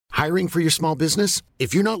Hiring for your small business?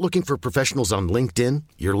 If you're not looking for professionals on LinkedIn,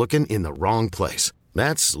 you're looking in the wrong place.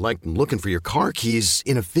 That's like looking for your car keys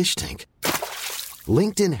in a fish tank.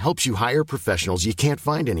 LinkedIn helps you hire professionals you can't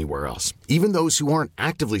find anywhere else, even those who aren't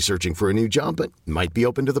actively searching for a new job but might be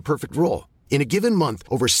open to the perfect role. In a given month,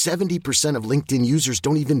 over 70% of LinkedIn users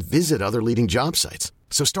don't even visit other leading job sites.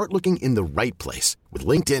 So start looking in the right place. With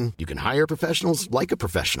LinkedIn, you can hire professionals like a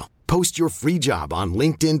professional. Post your free job on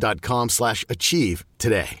linkedin.com/achieve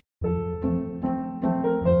today.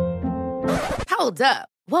 Hold up.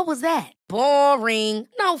 What was that? Boring.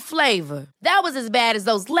 No flavor. That was as bad as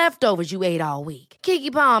those leftovers you ate all week.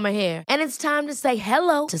 Keke Palmer here. And it's time to say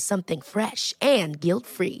hello to something fresh and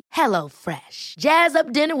guilt-free. Hello Fresh. Jazz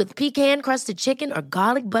up dinner with pecan-crusted chicken or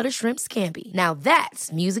garlic butter shrimp scampi. Now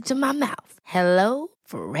that's music to my mouth. Hello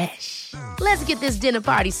Fresh. Let's get this dinner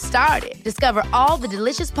party started. Discover all the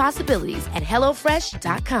delicious possibilities at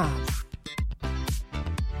HelloFresh.com.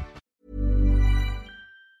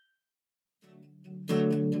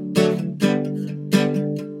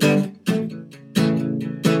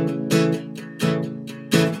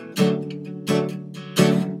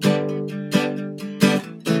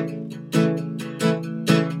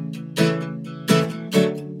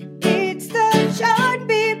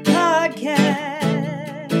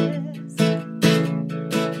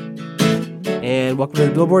 And welcome to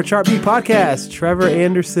the Billboard Chart Beat Podcast. Trevor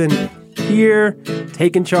Anderson here,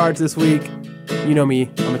 taking charge this week. You know me,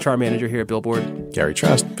 I'm a chart manager here at Billboard. Gary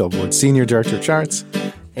Trust, Billboard Senior Director of Charts.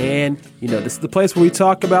 And, this is the place where we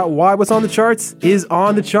talk about why what's on the charts is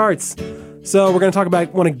on the charts. So we're going to talk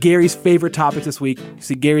about one of Gary's favorite topics this week. You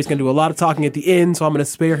see, Gary's going to do a lot of talking at the end, so I'm going to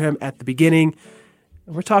spare him at the beginning.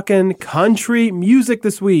 We're talking country music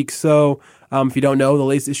this week. So if you don't know, the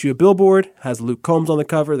latest issue of Billboard has Luke Combs on the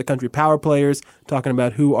cover, the country power players, talking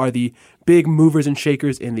about who are the big movers and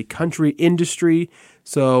shakers in the country industry.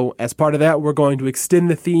 So as part of that, we're going to extend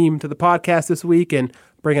the theme to the podcast this week and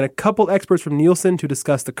bring in a couple experts from Nielsen to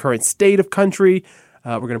discuss the current state of country.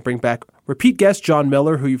 We're going to bring back repeat guest John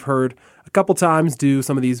Miller, who you've heard a couple times do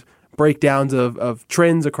some of these breakdowns of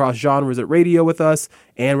trends across genres at radio with us.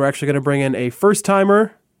 And we're actually going to bring in a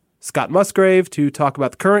first-timer, Scott Musgrave, to talk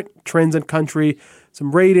about the current trends in country,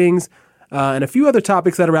 some ratings, and a few other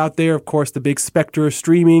topics that are out there. Of course, the big specter of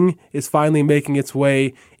streaming is finally making its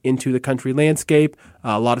way into the country landscape.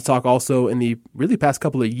 A lot of talk also in the really past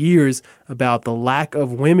couple of years about the lack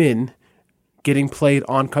of women getting played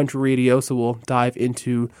on country radio. So we'll dive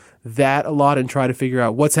into that a lot and try to figure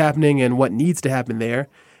out what's happening and what needs to happen there.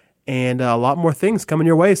 And a lot more things coming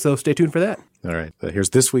your way, so stay tuned for that. All right,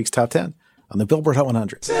 here's this week's Top 10 on the Billboard Hot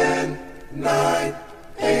 100. 10, 9,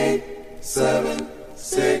 8, 7,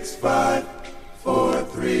 6, 5, 4,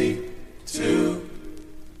 3, 2,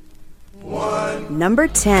 1. Number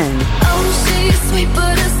 10. Oh, she's sweet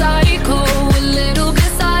but a psycho, a little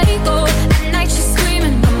bit psycho. At night she's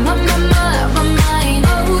screaming, my mind.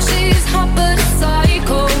 Oh, she's hot but a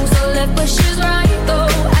psycho, so left but she's right though.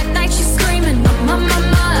 At night she's screaming, my mind.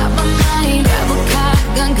 Grab a cop,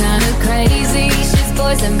 gun kinda crazy, she's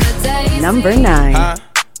poison potato. Number 9.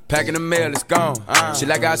 Packing the mail, it's gone. She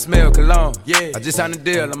like I smell cologne. Yeah, I just signed a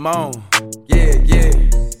deal, I'm on. Yeah.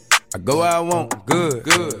 I go where I want, good.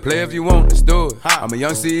 Play if you want, let's do it. I'm a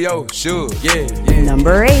young CEO, sure. Yeah.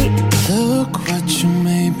 Number 8. Look what you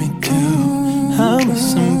made me do. I'm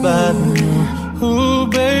somebody new. Ooh,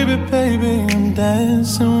 baby, I'm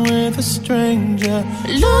dancing with a stranger.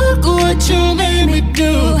 Look what you made me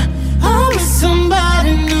do. I'm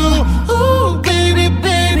somebody new. Ooh, baby,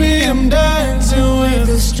 I'm dancing with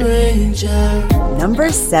a stranger. Number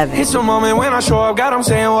 7. It's a moment when I show up, God, I'm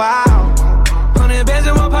saying wow. 100 bands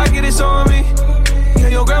in my pocket, it's on me. Yeah,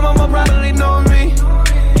 your grandma probably knows me.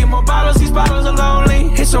 Get more bottles, these bottles are lonely.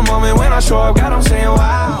 It's a moment when I show up, God, I'm saying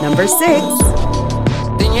wow. Number 6.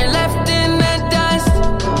 Then you're left in the dust,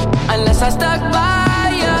 unless I stuck by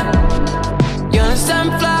you. You're a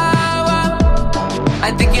sunflower.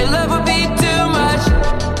 I think your love would be too much,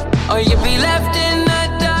 or you'd be left in the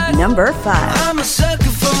dust. Number 5. I'm a sucker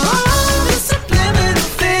for all the subliminal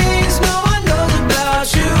things no one knows about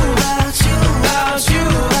you.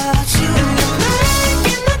 And you're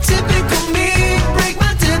making the typical me break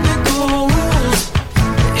my typical rules.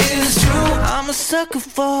 It's true, I'm a sucker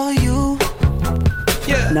for you.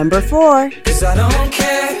 Yeah. Number 4. 'Cause I don't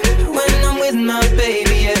care when I'm with my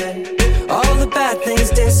baby, yeah. All the bad things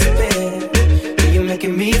disappear. You're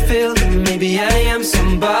making me feel that maybe I am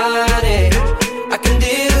somebody. I can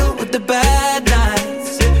deal with the bad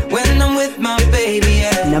nights when I'm with my baby,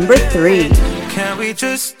 yeah. Number 3. Can we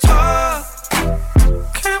just talk?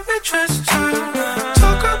 Can we just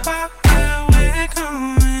talk about where we're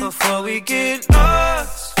going before we get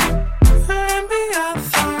lost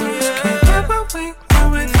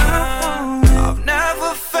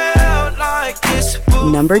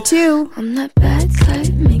number 2. I'm that bad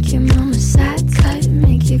type, make your mama sad type,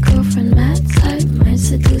 make your girlfriend mad type, might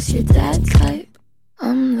seduce your dad type.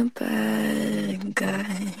 I'm the bad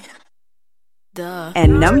guy. Duh.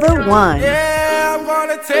 And number 1. Yeah, I'm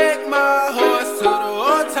gonna take my horse to the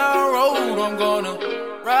old town road. I'm gonna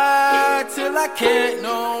ride till I can't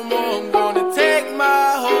no more. I'm gonna take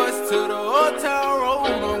my horse to the old town road.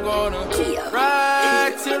 I'm gonna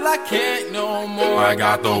ride till I can't no more. I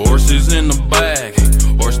got the horses in the bag.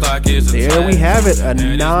 Horse stock is a There we have it, a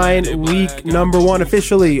 9-week number 1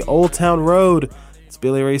 officially, Old Town Road. It's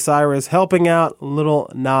Billy Ray Cyrus helping out Lil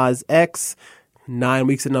Nas X. 9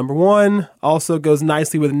 weeks at number 1. Also goes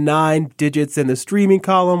nicely with 9 digits in the streaming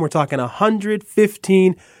column. We're talking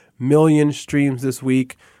 115 million streams this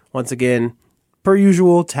week. Once again, per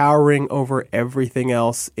usual, towering over everything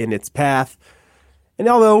else in its path. And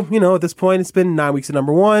although, at this point, it's been 9 weeks at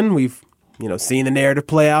number 1, we've, seen the narrative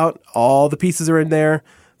play out. All the pieces are in there.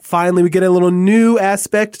 Finally, we get a little new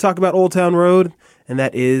aspect to talk about Old Town Road, and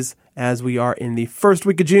that is, as we are in the first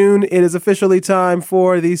week of June, it is officially time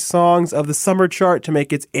for these songs of the summer chart to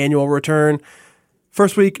make its annual return.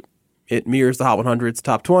 First week, it mirrors the Hot 100's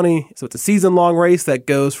top 20, so it's a season-long race that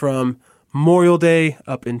goes from Memorial Day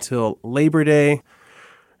up until Labor Day.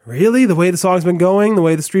 Really, the way the song's been going, the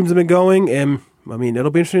way the streams have been going, and it'll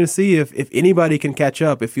be interesting to see if anybody can catch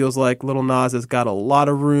up. It feels like Lil Nas has got a lot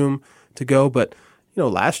of room to go, but,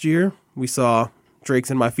 last year we saw Drake's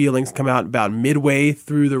In My Feelings come out about midway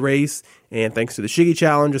through the race, and thanks to the Shiggy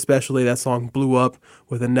Challenge especially, that song blew up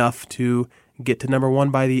with enough to get to number 1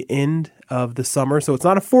 by the end of the summer. So it's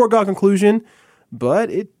not a foregone conclusion, but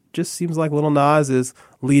it just seems like Lil Nas is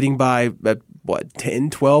leading by,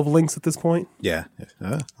 10, 12 links at this point? Yeah.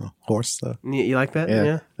 Horse. You like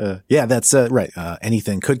that? Yeah, that's right.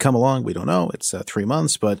 Anything could come along. We don't know. It's 3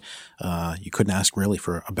 months, but you couldn't ask really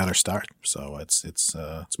for a better start. So it's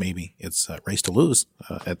race to lose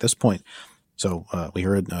at this point. So we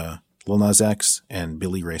heard Lil Nas X and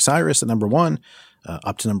Billy Ray Cyrus at number 1.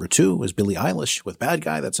 Up to number 2 is Billie Eilish with Bad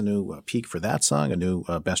Guy. That's a new peak for that song, a new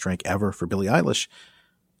best rank ever for Billie Eilish.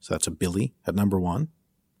 So that's a Billy at number 1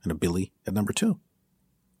 and a Billy at number 2.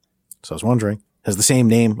 So I was wondering, has the same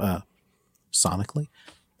name sonically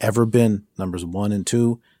ever been numbers 1 and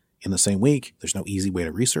 2 in the same week? There's no easy way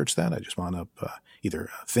to research that. I just wound up either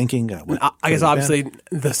thinking. I guess obviously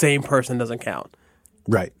the same person doesn't count.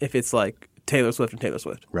 Right. If it's like Taylor Swift and Taylor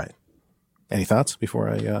Swift. Right. Any thoughts before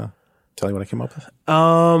I tell you what I came up with?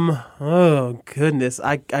 Oh goodness.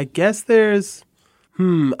 I guess there's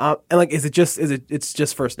and like it's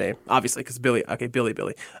just first name, obviously, because Billy. Okay, Billy.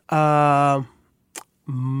 Do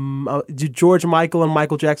George Michael and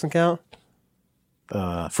Michael Jackson count?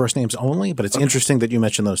 First names only, but it's interesting that you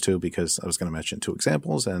mentioned those two because I was going to mention 2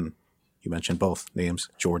 examples and you mentioned both names,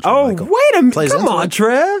 George and Michael. Oh, wait a minute. Come on,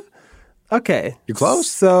 Trev. Okay. You're close?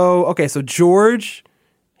 So George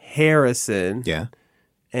Harrison. Yeah.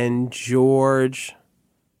 And George.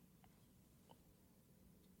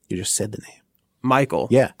 You just said the name. Michael.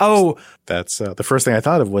 Yeah. Oh. That's the first thing I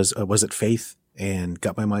thought of was it Faith and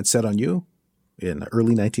Got My Mind Set on You in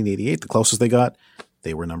early 1988. The closest they got,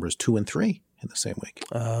 they were numbers 2 and 3 in the same week.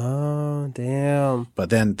 Oh, damn. But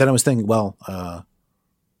then I was thinking, Michael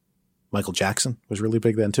Jackson was really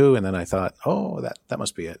big then too. And then I thought, that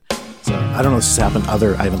must be it. So I don't know if this has happened I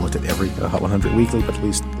haven't looked at every Hot 100 weekly, but at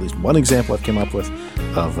least one example I've come up with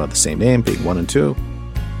of the same name, big 1 and 2.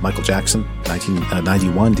 Michael Jackson,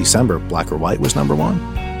 1991, December, Black or White was number 1.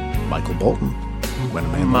 Michael Bolton, When a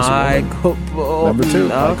Man Loves a Woman. Michael Bolton. Number 2,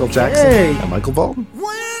 okay. Michael Jackson and Michael Bolton.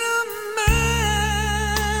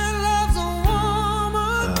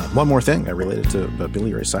 One more thing I related to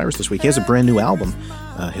Billy Ray Cyrus this week. He has a brand new album,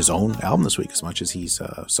 his own album this week, as much as he's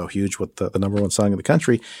so huge with the number 1 song in the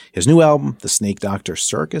country. His new album, The Snake Doctor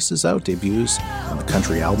Circus, is out, debuts on the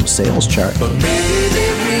country album sales chart. But maybe they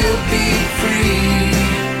will be free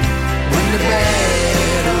when the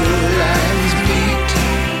battle lines meet.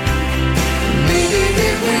 Maybe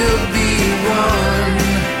they will be won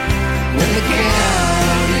when the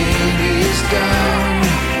counting is done.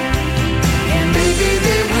 And maybe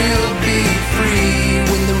they will be free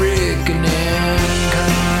when the reckoning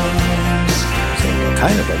comes. So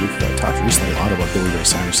kind of, we've talked recently a lot about Billy Ray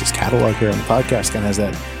Cyrus's catalog here on the podcast. Kind of has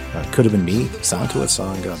that Could Have Been Me sound to it,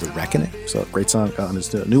 song The Reckoning. So great song on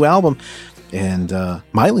his new album. And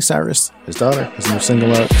Miley Cyrus, his daughter, has a new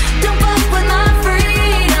single out. Don't fuck with my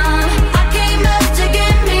freedom. I came up to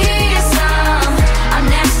get me some. I'm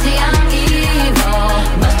nasty, I'm evil.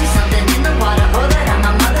 Must be something in the water, or that I'm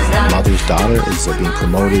my mother's daughter. Mother's daughter is being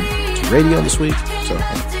promoted to radio this week. So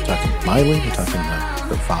we're talking Miley, we're talking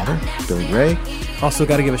her father, Billy Ray. Also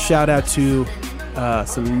got to give a shout out to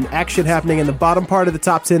Some action happening in the bottom part of the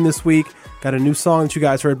top 10 this week. Got a new song that you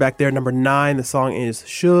guys heard back there, number 9. The song is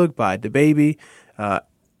Suge by DaBaby,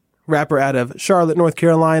 rapper out of Charlotte, North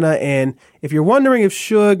Carolina. And if you're wondering if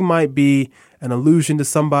Suge might be an allusion to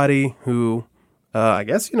somebody who, I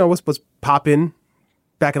guess, was popping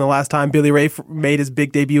back in the last time Billy Ray made his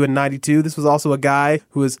big debut in 92, this was also a guy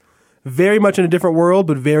who was very much in a different world,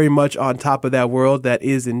 but very much on top of that world. That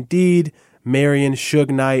is indeed Marion Suge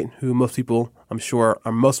Knight, who most people, I'm sure,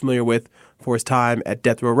 are most familiar with for his time at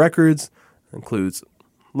Death Row Records. Includes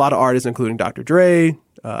a lot of artists, including Dr. Dre,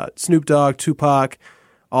 Snoop Dogg, Tupac,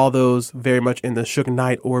 all those very much in the Suge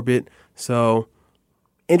Knight orbit. So,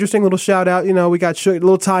 interesting little shout out. We got a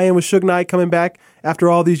little tie-in with Suge Knight coming back after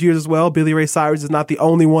all these years as well. Billy Ray Cyrus is not the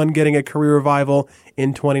only one getting a career revival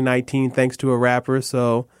in 2019 thanks to a rapper.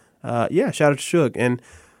 So, shout out to Suge. And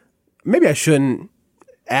maybe I shouldn't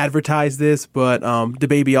advertise this, but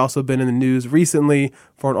DaBaby also been in the news recently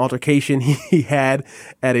for an altercation he had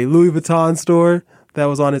at a Louis Vuitton store that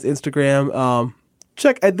was on his Instagram.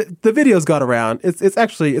 Check the videos got around. It's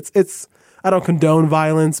actually I don't condone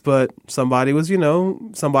violence, but somebody was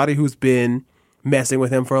somebody who's been messing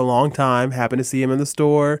with him for a long time happened to see him in the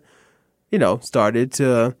store, started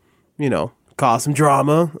to cause some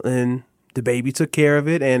drama, and DaBaby took care of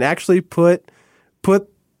it and actually put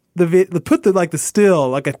the still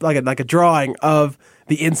like a drawing of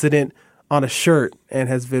the incident on a shirt and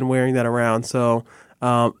has been wearing that around. So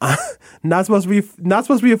not supposed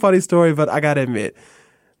to be a funny story, but I gotta admit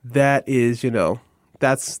that is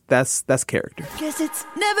that's character. Guess it's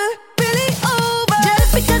never really over.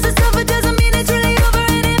 Just because it's over doesn't mean it's really over.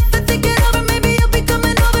 And if I think it over, maybe you'll be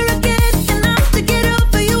coming over again. And I'll have to get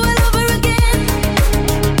over you all over again.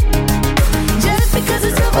 Just because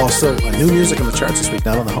it's over. Also, new music in the charts this week,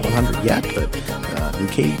 not on the Hot 100 yet, but new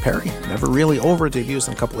Katy Perry, Never Really Over, debuts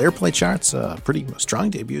in a couple airplay charts. Pretty strong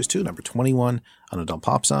debuts, too. Number 21 on Adult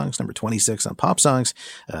Pop Songs, number 26 on Pop Songs.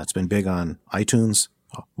 It's been big on iTunes.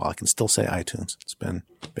 Well, I can still say iTunes. It's been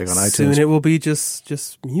big on iTunes. Soon it will be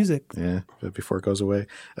just music. Yeah, before it goes away.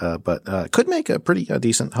 But could make a pretty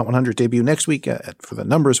decent Hot 100 debut next week for the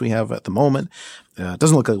numbers we have at the moment.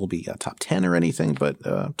 Doesn't look like it will be top 10 or anything, but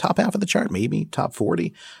top half of the chart, maybe top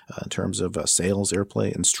 40 in terms of sales,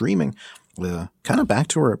 airplay, and streaming. Kind of back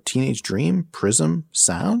to her teenage dream Prism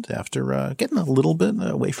sound after getting a little bit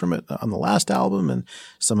away from it on the last album, and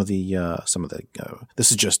some of the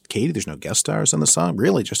this is just Katy. There's no guest stars on the song.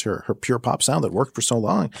 Really, just her pure pop sound that worked for so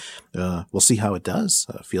long. We'll see how it does.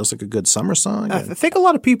 Feels like a good summer song. I think a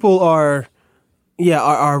lot of people are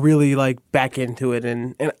really like back into it,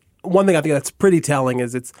 and one thing I think that's pretty telling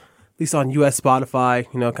is it's, at least on US Spotify,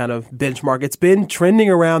 kind of benchmark, it's been trending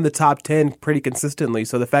around the top 10 pretty consistently.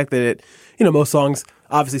 So the fact that it, most songs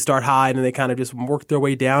obviously start high and then they kind of just work their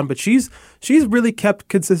way down, but she's really kept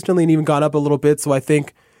consistently and even gone up a little bit. So I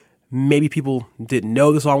think maybe people didn't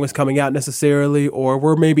know the song was coming out necessarily, or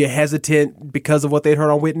were maybe hesitant because of what they'd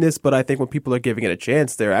heard on Witness. But I think when people are giving it a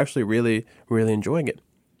chance, they're actually really, really enjoying it.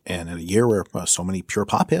 And in a year where so many pure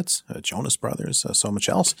pop hits, Jonas Brothers, so much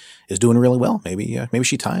else is doing really well. Maybe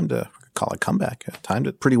she timed call it comeback, timed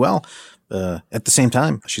it pretty well. At the same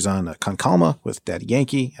time, she's on Con Calma with Daddy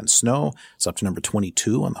Yankee and Snow. It's up to number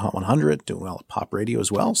 22 on the Hot 100, doing well at pop radio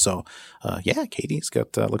as well. So, Katy's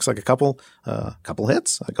got looks like a couple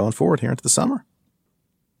hits going forward here into the summer.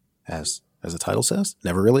 As the title says,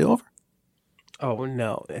 never really over. Oh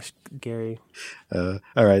no, Gary. All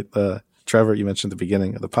right. Trevor, you mentioned at the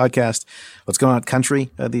beginning of the podcast, what's going on at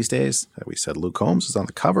country these days? We said Luke Combs is on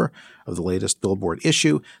the cover of the latest Billboard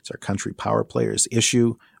issue. It's our Country Power Players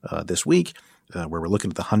issue this week, where we're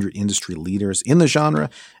looking at the 100 industry leaders in the genre.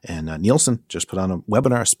 And Nielsen just put on a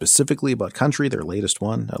webinar specifically about country, their latest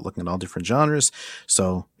one, looking at all different genres.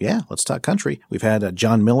 So, let's talk country. We've had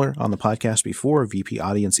John Miller on the podcast before, VP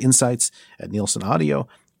Audience Insights at Nielsen Audio.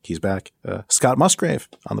 He's back. Scott Musgrave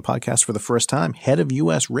on the podcast for the first time, head of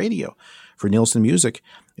U.S. radio for Nielsen Music.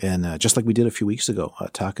 And just like we did a few weeks ago,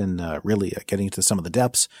 talking really getting into some of the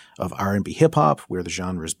depths of R&B hip-hop, where the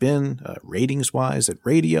genre's been ratings-wise at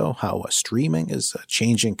radio, how streaming is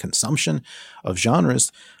changing consumption of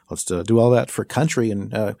genres. Let's do all that for country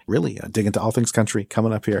and really dig into all things country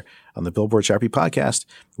coming up here on the Billboard Sharpie podcast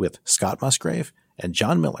with Scott Musgrave and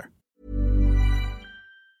John Miller.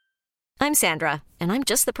 I'm Sandra, and I'm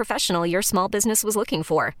just the professional your small business was looking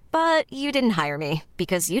for. But you didn't hire me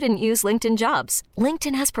because you didn't use LinkedIn Jobs.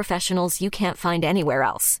 LinkedIn has professionals you can't find anywhere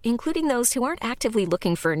else, including those who aren't actively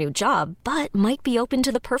looking for a new job, but might be open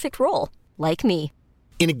to the perfect role, like me.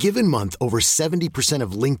 In a given month, over 70%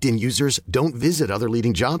 of LinkedIn users don't visit other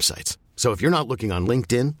leading job sites. So if you're not looking on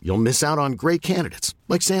LinkedIn, you'll miss out on great candidates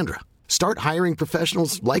like Sandra. Start hiring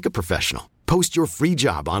professionals like a professional. Post your free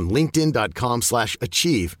job on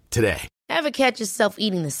linkedin.com/achieve today. Ever catch yourself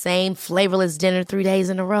eating the same flavorless dinner 3 days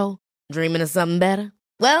in a row? Dreaming of something better?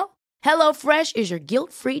 Well, HelloFresh is your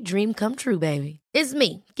guilt-free dream come true, baby. It's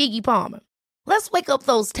me, Keke Palmer. Let's wake up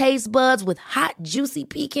those taste buds with hot, juicy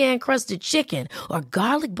pecan-crusted chicken or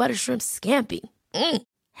garlic butter shrimp scampi.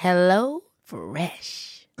 Hello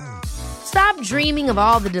Fresh. Stop dreaming of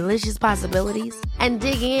all the delicious possibilities and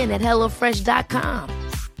dig in at HelloFresh.com.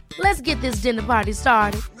 Let's get this dinner party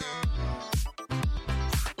started.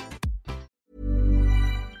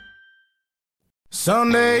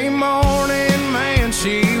 Sunday morning, man,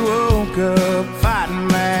 she woke up fighting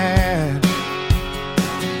mad,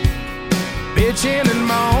 bitching and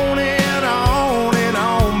moaning on and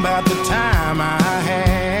on about the time I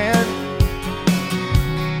had.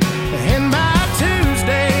 And by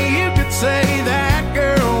Tuesday, you could say that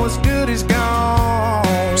girl was good as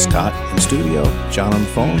gone. Scott in studio, John on the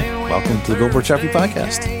phone. Welcome to the Billboard Shuffle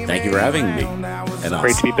Podcast. Thank you for having me. And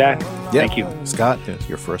great to be back. Yeah. Thank you. Scott, it's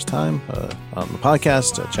your first time on the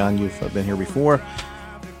podcast. John, you've been here before.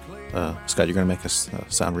 Scott, you're going to make us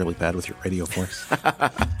sound really bad with your radio voice.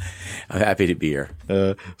 I'm happy to be here.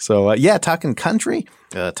 Talking country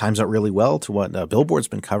times out really well to what Billboard's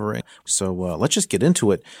been covering. So let's just get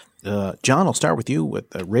into it. John, I'll start with you with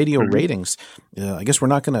radio ratings. I guess we're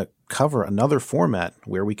not going to cover another format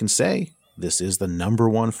where we can say this is the number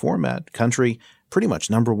one format. Country, pretty much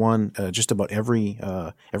number one, just about every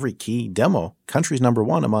key demo. Country's number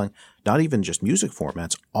one among not even just music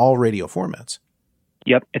formats, all radio formats.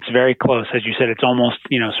 Yep, it's very close. As you said, it's almost,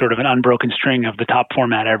 sort of an unbroken string of the top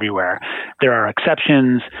format everywhere. There are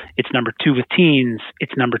exceptions. It's number 2 with teens.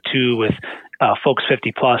 It's number 2 with folks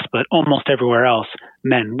 50 plus, but almost everywhere else,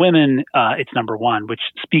 men, women, it's number 1, which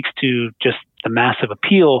speaks to just the massive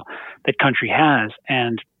appeal that country has.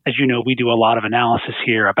 And as you know, we do a lot of analysis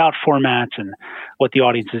here about formats and what the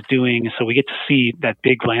audience is doing. So we get to see that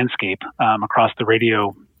big landscape across the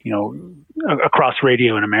radio, across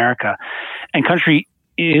radio in America. And country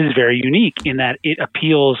is very unique in that it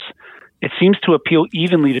seems to appeal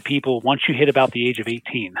evenly to people once you hit about the age of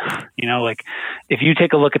 18. If you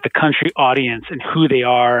take a look at the country audience and who they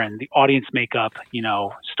are and the audience makeup,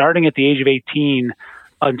 starting at the age of 18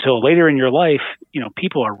 until later in your life,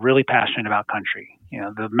 people are really passionate about country.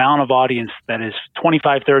 The amount of audience that is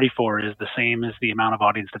 25-34 is the same as the amount of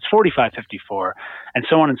audience that's 45-54, and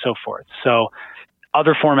so on and so forth. So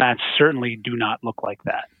other formats certainly do not look like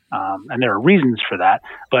that. And there are reasons for that.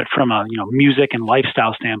 But from a music and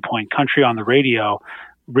lifestyle standpoint, country on the radio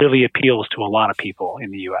really appeals to a lot of people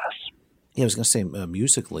in the U.S. Yeah, I was going to say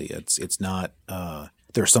musically, it's not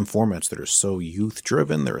there are some formats that are so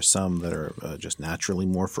youth-driven. There are some that are just naturally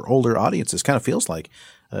more for older audiences. Kind of feels like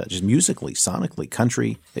just musically, sonically,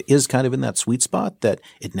 country is kind of in that sweet spot that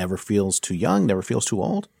it never feels too young, never feels too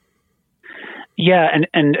old. Yeah,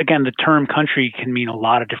 and again, the term country can mean a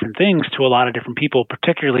lot of different things to a lot of different people,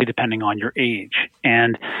 particularly depending on your age.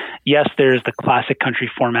 And yes, there's the classic country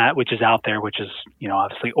format, which is out there, which is,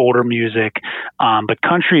 obviously older music. But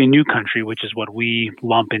country and new country, which is what we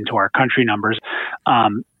lump into our country numbers,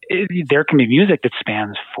 there can be music that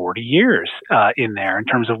spans 40 years in there in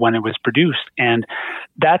terms of when it was produced. And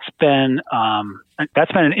that's been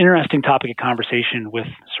an interesting topic of conversation with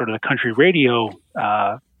sort of the country radio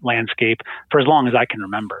landscape for as long as I can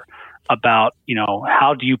remember about,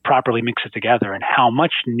 how do you properly mix it together and how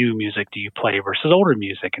much new music do you play versus older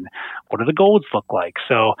music and what do the golds look like?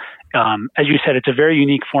 So, as you said, it's a very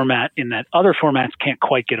unique format in that other formats can't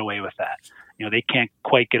quite get away with that. They can't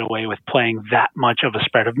quite get away with playing that much of a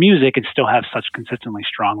spread of music and still have such consistently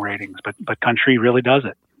strong ratings, but country really does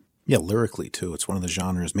it. Yeah, lyrically too. It's one of the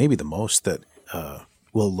genres, maybe the most that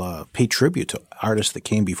will pay tribute to artists that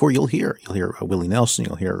came before. You'll hear Willie Nelson,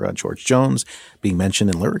 you'll hear George Jones being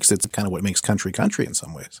mentioned in lyrics. It's kind of what makes country in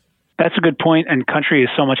some ways. That's a good point. And country is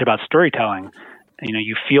so much about storytelling.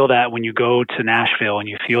 You feel that when you go to Nashville, and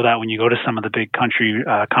you feel that when you go to some of the big country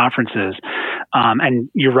conferences. And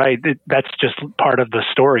you're right, that's just part of the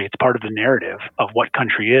story. It's part of the narrative of what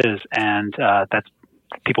country is. And that's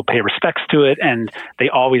people pay respects to it, and they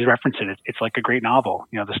always reference it. It's like a great novel.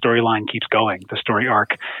 The storyline keeps going. The story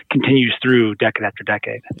arc continues through decade after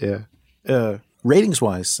decade. Yeah.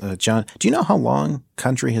 Ratings-wise, John, do you know how long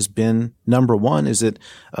country has been number one? Is it,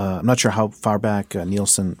 I'm not sure how far back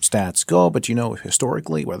Nielsen stats go, but do you know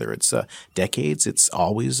historically, whether it's decades, it's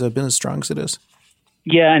always been as strong as it is?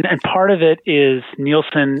 Yeah, and part of it is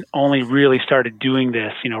Nielsen only really started doing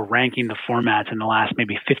this, ranking the formats in the last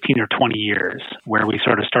maybe 15 or 20 years, where we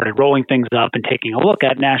sort of started rolling things up and taking a look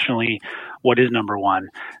at nationally what is number one.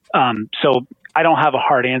 So I don't have a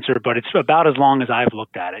hard answer, but it's about as long as I've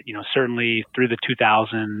looked at it. Certainly through the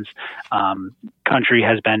 2000s, country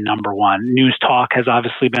has been number one. News talk has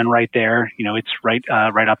obviously been right there. It's right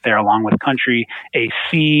up there along with country.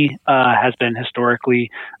 AC has been historically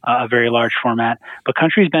a very large format, but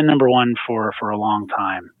country's been number one for a long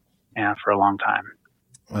time. Yeah, for a long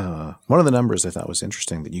time. One of the numbers I thought was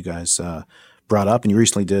interesting that you guys brought up, and you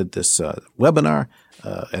recently did this webinar,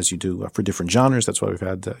 as you do for different genres. That's why we've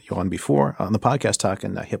had you on before on the podcast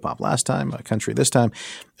talking hip-hop last time, country this time.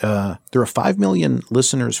 There are 5 million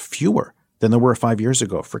listeners fewer than there were 5 years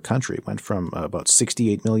ago for country. It went from about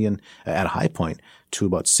 68 million at a high point to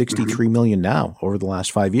about 63 million now over the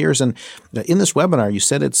last 5 years. And in this webinar, you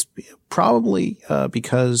said it's probably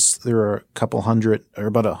because there are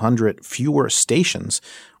about 100 fewer stations,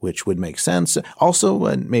 which would make sense. Also,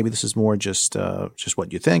 and maybe this is more just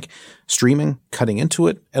what you think, streaming cutting into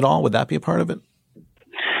it at all. Would that be a part of it?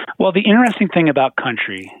 Well, the interesting thing about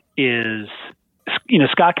country is,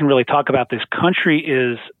 Scott can really talk about this. Country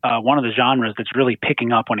is one of the genres that's really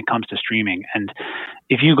picking up when it comes to streaming. And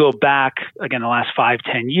if you go back, again, the last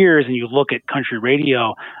 5-10 years and you look at country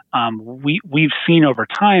radio, we've seen over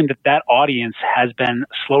time that audience has been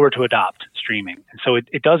slower to adopt streaming. And so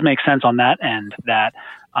it does make sense on that end that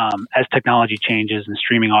as technology changes and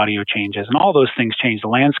streaming audio changes and all those things change the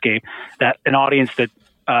landscape, that an audience that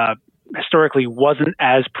historically wasn't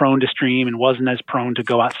as prone to stream and wasn't as prone to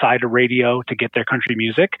go outside of radio to get their country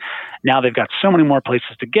music. Now they've got so many more places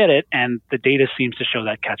to get it, and the data seems to show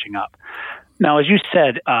that catching up. Now, as you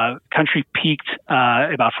said, country peaked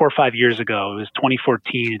about 4 or 5 years ago. It was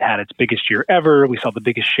 2014. It had its biggest year ever. We saw the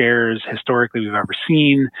biggest shares historically we've ever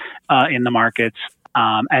seen in the markets.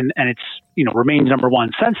 And it's, remains number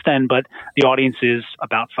one since then, but the audience is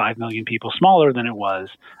about 5 million people smaller than it was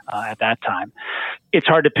at that time. It's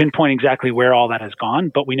hard to pinpoint exactly where all that has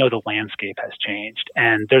gone, but we know the landscape has changed.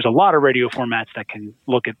 And there's a lot of radio formats that can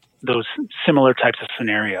look at those similar types of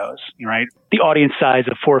scenarios, right? The audience size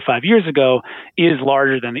of 4 or 5 years ago is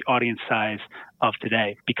larger than the audience size of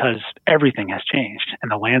today because everything has changed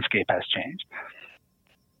and the landscape has changed.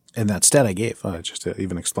 And that stat I gave, just to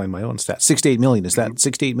even explain my own stat, 68 million. Is that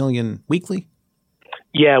 68 million weekly?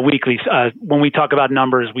 Yeah, weekly. When we talk about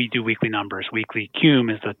numbers, we do weekly numbers. Weekly cum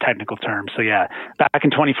is the technical term. So yeah, back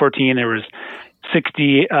in 2014, there was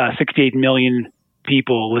 68 million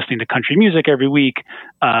people listening to country music every week.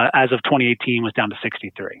 As of 2018, was down to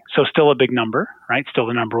 63. So still a big number, right? Still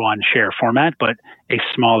the number one share format, but a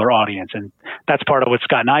smaller audience. And that's part of what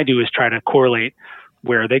Scott and I do is try to correlate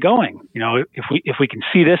where are they going? If we can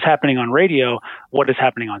see this happening on radio, what is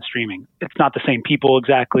happening on streaming? It's not the same people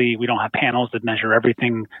exactly. We don't have panels that measure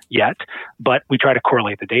everything yet, but we try to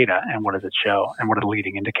correlate the data and what does it show and what do the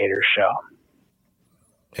leading indicators show?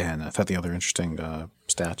 And I thought the other interesting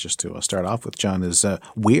stat just to start off with, John, is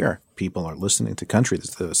where people are listening to country.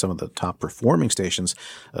 Some of the top performing stations,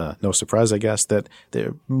 no surprise, I guess, that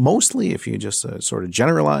they're mostly, if you just sort of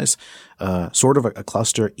generalize, sort of a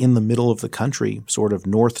cluster in the middle of the country, sort of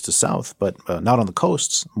north to south, but not on the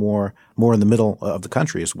coasts, more in the middle of the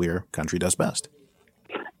country is where country does best.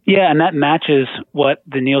 Yeah, and that matches what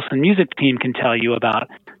the Nielsen Music team can tell you about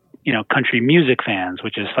country music fans,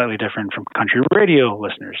 which is slightly different from country radio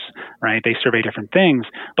listeners, right? They survey different things,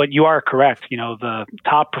 but you are correct. The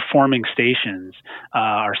top performing stations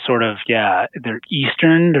are sort of, they're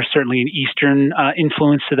Eastern. There's certainly an Eastern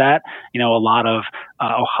influence to that. A lot of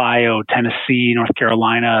Ohio, Tennessee, North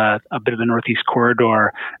Carolina, a bit of the Northeast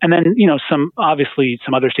corridor, and then, some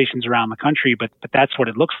other stations around the country, but that's what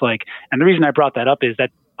it looks like. And the reason I brought that up is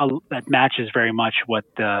that matches very much what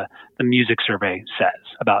the music survey says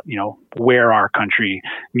about, where are country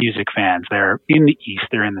music fans? They're in the East,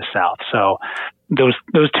 they're in the South. So those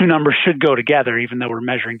two numbers should go together, even though we're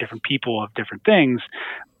measuring different people of different things.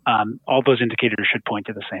 All those indicators should point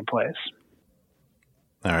to the same place.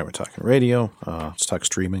 All right, we're talking radio. Let's talk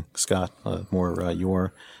streaming. Scott, more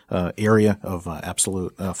your area of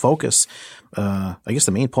absolute focus. I guess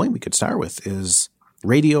the main point we could start with is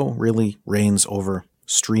radio really reigns over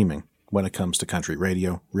streaming when it comes to country.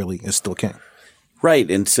 Radio really is still king.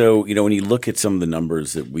 Right. And so, when you look at some of the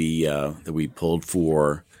numbers that we pulled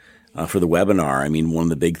for the webinar, I mean, one of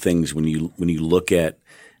the big things when you look at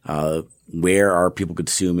where are people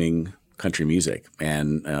consuming country music,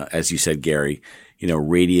 and as you said, Gary,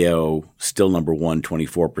 radio still number one,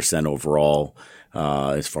 24% overall.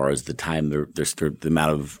 As far as the time, the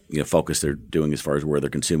amount of focus they're doing as far as where they're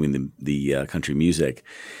consuming the country music.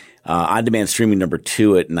 On-demand streaming number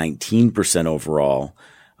two at 19% overall,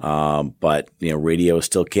 but radio is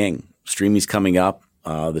still king. Streaming's coming up,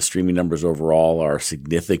 The streaming numbers overall are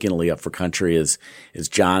significantly up for country. As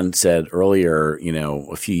John said earlier,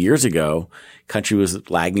 a few years ago, country was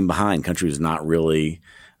lagging behind. Country was not really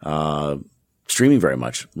streaming very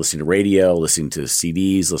much, listening to radio, listening to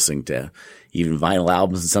CDs, listening to even vinyl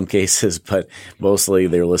albums in some cases, but mostly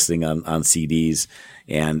they were listening on CDs.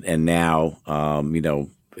 And now,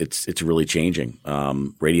 it's really changing.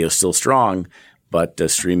 Radio is still strong, but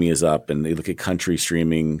streaming is up. And they look at country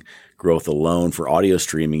streaming growth alone for audio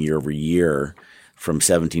streaming year over year from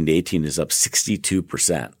 17 to 18 is up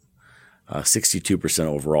 62%. 62%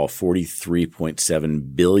 overall,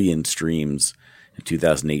 43.7 billion streams in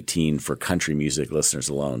 2018 for country music listeners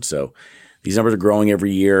alone. So these numbers are growing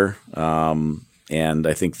every year, and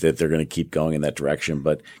I think that they're going to keep going in that direction.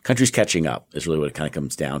 But country's catching up is really what it kind of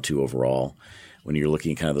comes down to overall when you're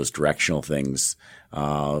looking at kind of those directional things.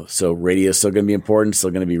 So radio is still going to be important, still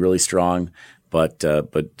going to be really strong, but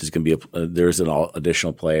there's going to be there's an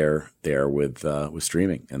additional player there with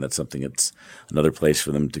streaming, and that's something that's another place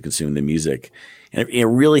for them to consume the music. And it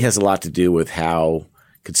really has a lot to do with how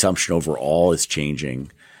consumption overall is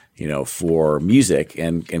changing, for music,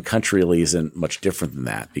 and country really isn't much different than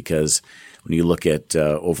that, because when you look at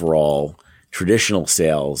overall traditional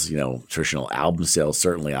sales, traditional album sales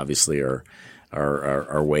certainly obviously are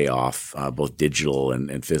way off, both digital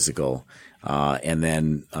and physical. And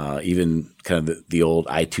then even kind of the old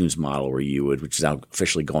iTunes model which is now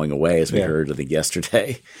officially going away, as we heard, I think,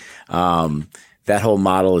 yesterday. That whole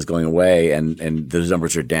model is going away, and those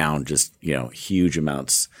numbers are down just, huge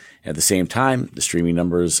amounts. At the same time, the streaming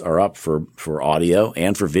numbers are up for audio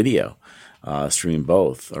and for video. Streaming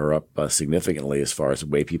both are up significantly as far as the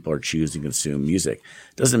way people are choosing to consume music.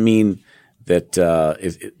 Doesn't mean that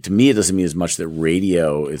to me, it doesn't mean as much that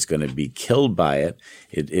radio is going to be killed by it.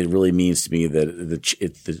 It really means to me that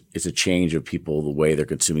it's a change of people, the way they're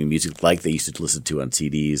consuming music, like they used to listen to on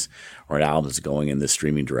CDs or on albums, going in this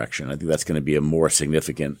streaming direction. I think that's going to be a more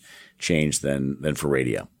significant change than for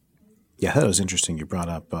radio. Yeah, that was interesting. You brought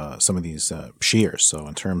up some of these shares. So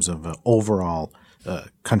in terms of overall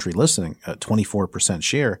country listening, 24%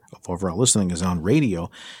 share of overall listening is on radio,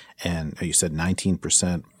 and you said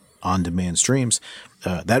 19% on-demand streams.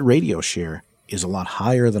 That radio share is a lot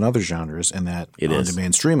higher than other genres, and that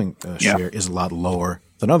on-demand streaming share is a lot lower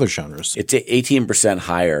than other genres. It's 18%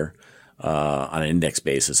 higher on an index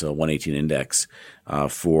basis, so a 118 index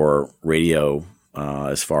for radio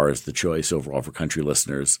as far as the choice overall for country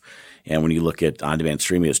listeners. And when you look at on-demand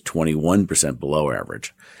streaming, it's 21% below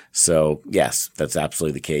average. So yes, that's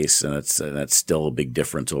absolutely the case, and that's still a big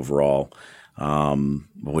difference overall.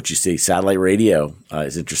 What you see, satellite radio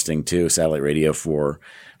is interesting too. Satellite radio for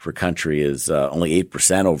country is only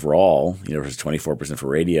 8% overall, versus 24% for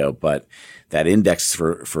radio, but that index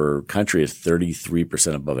for country is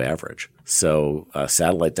 33% above average. So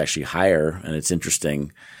satellite's actually higher, and it's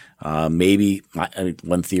interesting. Maybe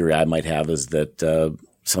one theory I might have is that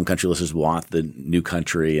some country listeners want the new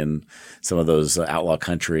country and some of those outlaw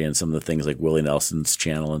country and some of the things like Willie Nelson's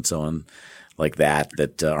channel and so on like that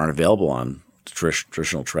aren't available on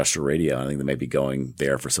traditional terrestrial radio. I think they may be going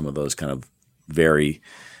there for some of those kind of very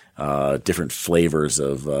different flavors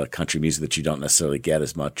of country music that you don't necessarily get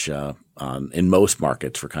as much in most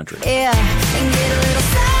markets for country. Yeah, and get a little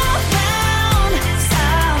southbound,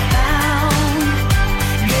 southbound.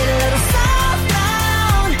 Get a little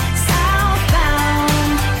southbound, southbound.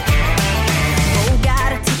 Oh,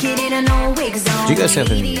 got a ticket in an old wig zone. Do you guys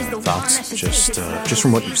have any thoughts, just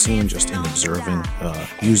from what you've seen, just in observing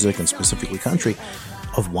music and specifically country,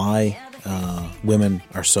 of why women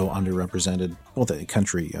are so underrepresented, both in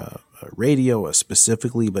country radio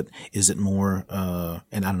specifically, but is it more,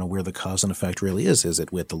 and I don't know where the cause and effect really is. Is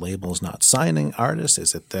it with the labels not signing artists?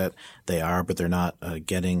 Is it that they are, but they're not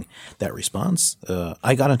getting that response?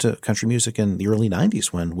 I got into country music in the early 90s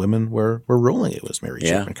when women were ruling. It was Mary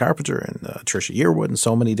Chapin Carpenter and Trisha Yearwood and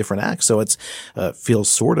so many different acts. So it's feels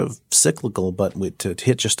sort of cyclical, but to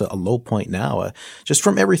hit just a low point now, just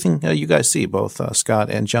from everything you guys see, both Scott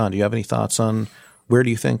and John, do you have any thoughts on where do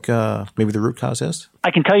you think maybe the root cause is? I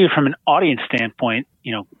can tell you from an audience standpoint,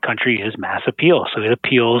 country is mass appeal. So it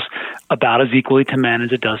appeals about as equally to men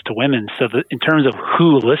as it does to women. So in terms of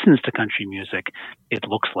who listens to country music, it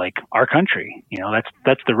looks like our country.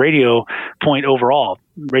 That's the radio point overall.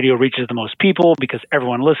 Radio reaches the most people because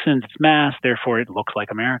everyone listens. It's mass. Therefore, it looks like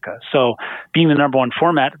America. So being the number one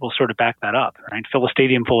format will sort of back that up, right? Fill a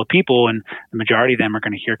stadium full of people, and the majority of them are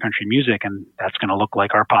going to hear country music, and that's going to look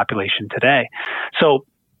like our population today. So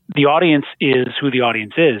the audience is who the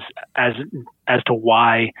audience is as to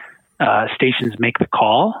why stations make the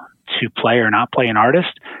call to play or not play an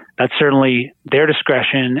artist. that's certainly their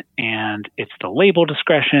discretion, and it's the label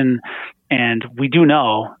discretion. And we do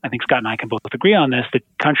know, I think Scott and I can both agree on this, that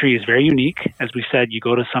country is very unique. As we said, you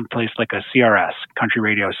go to some place like a CRS, Country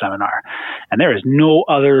Radio Seminar, and there is no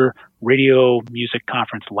other radio music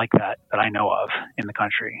conference like that I know of in the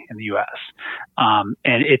country, in the U.S. And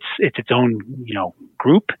it's its own,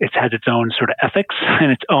 group. It has its own sort of ethics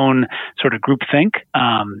and its own sort of group think.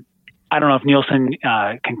 I don't know if Nielsen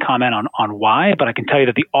can comment on why, but I can tell you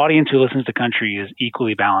that the audience who listens to country is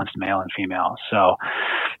equally balanced, male and female. So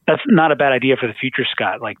that's not a bad idea for the future,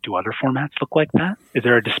 Scott. Like, do other formats look like that? Is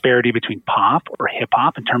there a disparity between pop or hip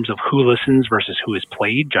hop in terms of who listens versus who is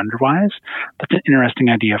played gender-wise? That's an interesting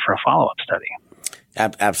idea for a follow-up study.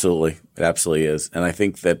 Absolutely. It absolutely is. And I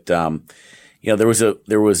think that,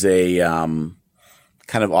 there was a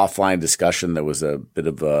kind of offline discussion. There was a bit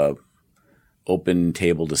of a open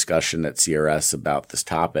table discussion at CRS about this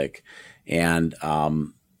topic. And,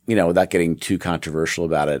 without getting too controversial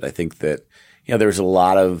about it, I think that, there's a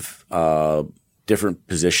lot of different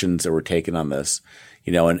positions that were taken on this,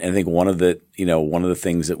 and I think one of the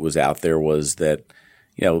things that was out there was that,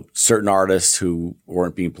 certain artists who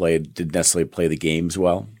weren't being played didn't necessarily play the games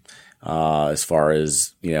well, as far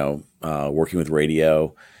as, working with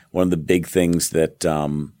radio. One of the big things that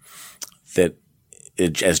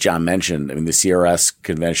as John mentioned, I mean, the CRS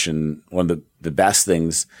convention, one of the best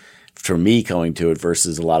things for me going to it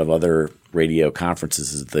versus a lot of other radio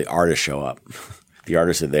conferences is the artists show up. The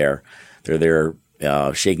artists are there. They're there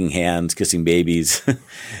shaking hands, kissing babies.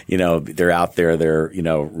 They're out there. They're,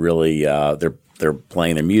 really they're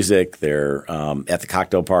playing their music. They're at the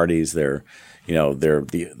cocktail parties. They're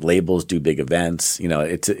the labels do big events.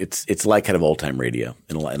 It's like kind of old time radio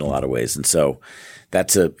in a lot of ways. And so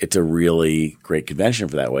it's a really great convention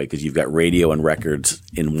for that way, because you've got radio and records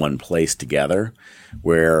in one place together,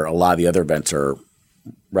 where a lot of the other events are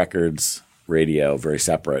records, radio, very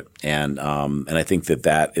separate. And I think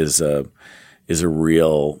that is a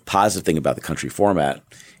real positive thing about the country format.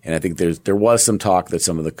 And I think there was some talk that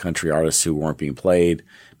some of the country artists who weren't being played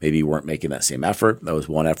maybe weren't making that same effort. That was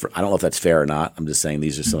one effort. I don't know if that's fair or not. I'm just saying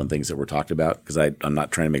these are some of the things that were talked about, because I'm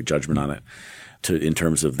not trying to make judgment on it. In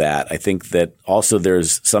terms of that, I think that also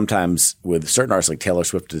there's sometimes with certain artists, like Taylor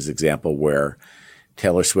Swift is an example, where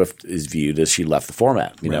Taylor Swift is viewed as she left the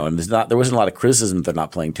format, and there wasn't a lot of criticism that they're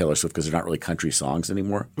not playing Taylor Swift because they're not really country songs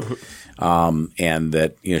anymore, and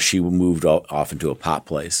that she moved off into a pop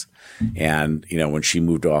place, and when she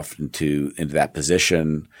moved off into that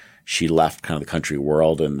position, she left kind of the country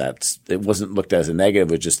world, and it wasn't looked at as a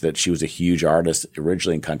negative. It's just that she was a huge artist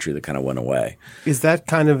originally in country that kind of went away. Is that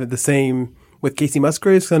kind of the same with Casey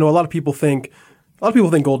Musgraves? Because I know a lot of people think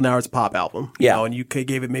Golden Hour is a pop album. And you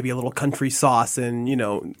gave it maybe a little country sauce, and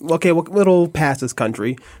okay, well, little past is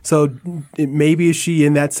country. So maybe is she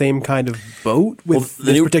in that same kind of boat with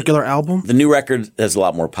this particular album? The new record has a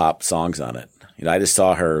lot more pop songs on it. I just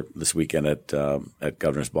saw her this weekend at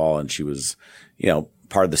Governor's Ball, and she was,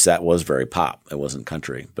 part of the set was very pop. It wasn't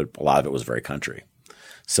country, but a lot of it was very country.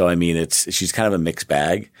 So I mean, she's kind of a mixed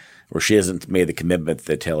bag, where she hasn't made the commitment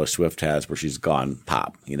that Taylor Swift has, where she's gone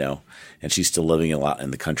pop, and she's still living a lot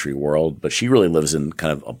in the country world, but she really lives in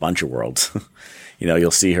kind of a bunch of worlds.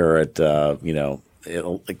 You'll see her at,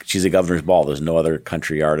 she's at Governor's Ball. There's no other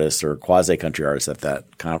country artist or quasi country artist at that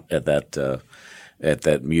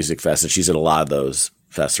music fest, and she's at a lot of those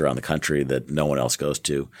fests around the country that no one else goes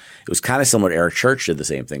to. It was kind of similar to Eric Church did the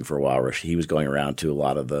same thing for a while, where he was going around to a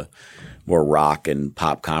lot of the more rock and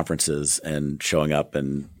pop conferences and showing up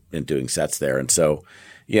and doing sets there. And so,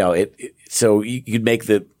 so you'd make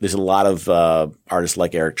that there's a lot of artists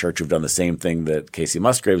like Eric Church who've done the same thing that Casey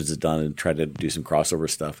Musgraves has done and tried to do some crossover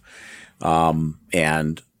stuff.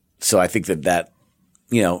 And so I think that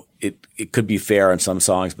it could be fair on some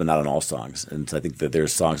songs, but not on all songs. And so I think that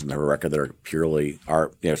there's songs on her record that are purely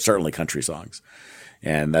certainly country songs.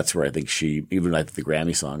 And that's where I think even I think the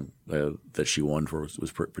Grammy song that she won for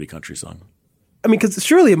was pretty country song. I mean, because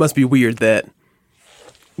surely it must be weird that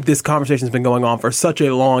this conversation has been going on for such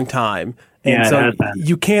a long time. And so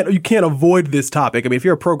you can't avoid this topic. I mean, if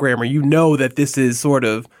you're a programmer, you know that this is sort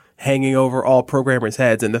of hanging over all programmers'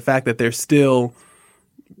 heads, and the fact that they're still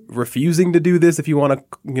refusing to do this, if you want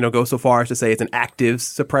to, go so far as to say it's an active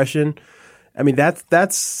suppression. I mean, that's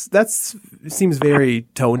seems very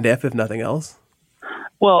tone deaf, if nothing else.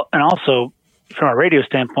 Well, and also from a radio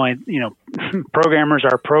standpoint, programmers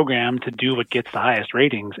are programmed to do what gets the highest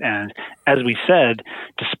ratings. And as we said,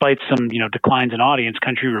 despite some, declines in audience,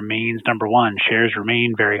 country remains number one. Shares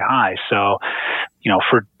remain very high. So,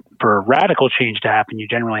 for radical change to happen, you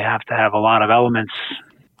generally have to have a lot of elements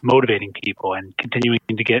motivating people and continuing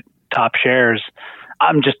to get top shares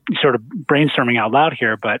I'm just sort of brainstorming out loud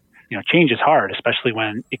here, but change is hard, especially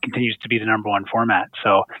when it continues to be the number one format.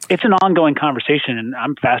 So it's an ongoing conversation, and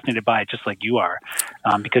I'm fascinated by it just like you are,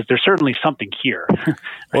 because there's certainly something here. Right?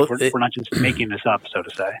 Well, we're not just making this up, so to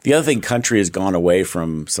say. The other thing, country has gone away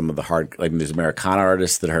from some of the hard, like there's Americana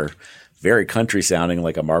artists that are very country sounding,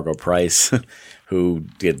 like a Margot Price, who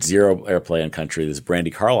did zero airplay on country. There's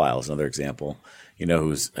Brandi Carlile is another example,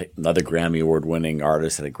 who's another Grammy Award winning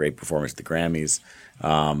artist, had a great performance at the Grammys.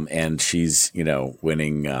 And she's,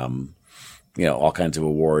 winning, all kinds of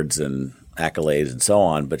awards and accolades and so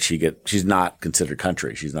on, but she's not considered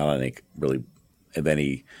country. She's not on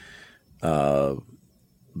any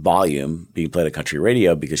volume being played on country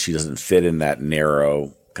radio because she doesn't fit in that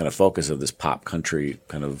narrow kind of focus of this pop country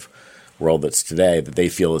kind of world that's today that they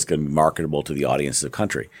feel is going to be marketable to the audiences of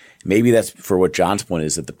country. Maybe that's for what John's point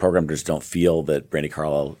is, that the programmers don't feel that Brandi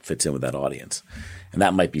Carlile fits in with that audience. And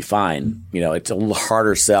that might be fine. It's a little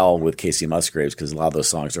harder sell with Casey Musgraves because a lot of those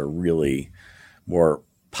songs are really more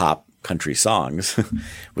pop country songs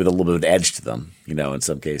with a little bit of an edge to them, in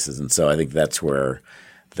some cases. And so I think that's where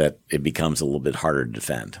that it becomes a little bit harder to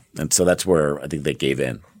defend. And so that's where I think they gave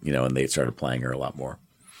in, and they started playing her a lot more.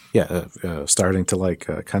 Yeah, starting to like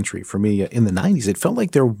country. For me, in the 90s, it felt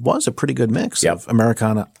like there was a pretty good mix of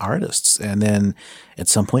Americana artists. And then at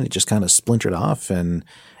some point, it just kind of splintered off, and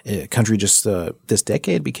country just this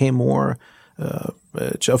decade became more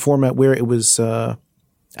a format where it was I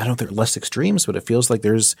don't know if there are less extremes, but it feels like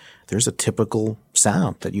there's a typical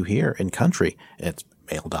sound that you hear in country. It's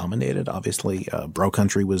male-dominated, obviously. Bro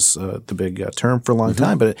country was the big term for a long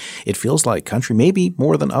time, but it feels like country, maybe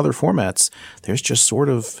more than other formats, there's just sort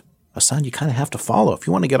of a sound you kind of have to follow. If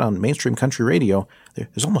you want to get on mainstream country radio,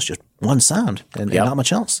 there's almost just one sound and not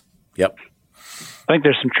much else. Yep. I think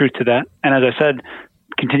there's some truth to that. And as I said,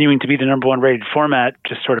 continuing to be the number one rated format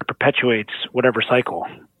just sort of perpetuates whatever cycle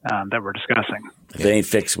that we're discussing. If it ain't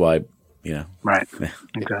fixed, why, Right.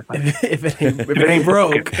 Exactly. if it ain't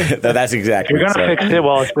broke. No, that's exactly. We're going to fix it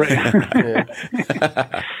while it's broken.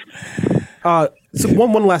 So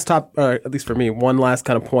one last at least for me, one last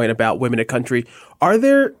kind of point about women at country. Are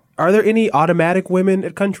there any automatic women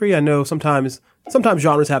at country? I know sometimes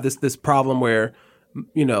genres have this problem where,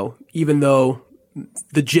 even though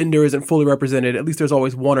the gender isn't fully represented, at least there's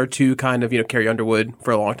always one or two kind of, Carrie Underwood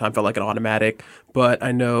for a long time felt like an automatic, but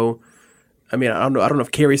I don't know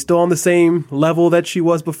if Carrie's still on the same level that she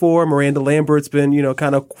was before. Miranda Lambert's been,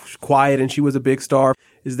 kind of quiet, and she was a big star.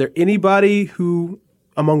 Is there anybody who,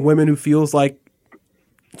 among women, who feels like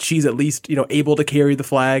she's at least, able to carry the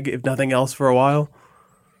flag, if nothing else, for a while?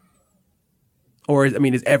 Or,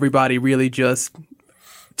 is everybody really just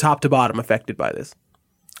top to bottom affected by this?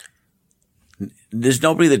 There's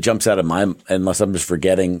nobody that jumps out of my – unless I'm just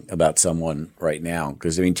forgetting about someone right now.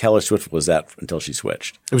 Because, Taylor Swift was that until she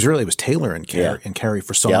switched. It was Taylor and Carrie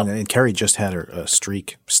for so long. And Carrie just had her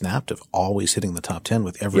streak snapped of always hitting the top 10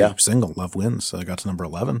 with every single Love Wins. Got to number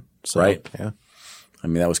 11. So, right. Yeah.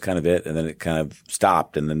 That was kind of it. And then it kind of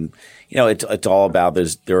stopped. And then, it's all about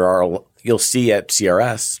you'll see at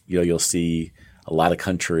CRS, you'll see a lot of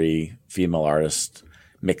country female artists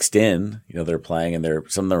mixed in, they're playing, and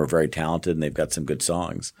some of them are very talented and they've got some good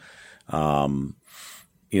songs. To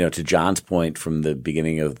John's point from the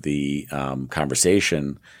beginning of the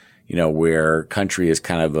conversation, where country is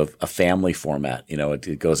kind of a family format.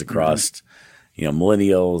 It goes across,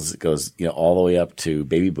 millennials, it goes, all the way up to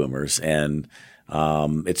baby boomers, and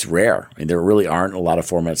it's rare. There really aren't a lot of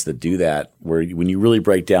formats that do that. Where when you really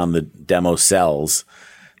break down the demo cells,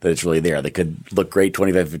 that it's really there. They could look great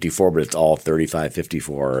 25-54, but it's all 35-54.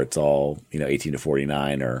 Or it's all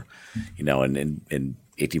 18-49, or in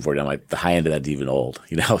 1849, like the high end of that's even old.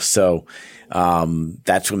 So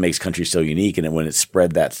that's what makes country so unique. And when it's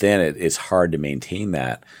spread that thin, it's hard to maintain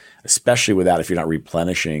that, especially if you're not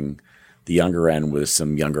replenishing the younger end with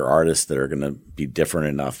some younger artists that are going to be different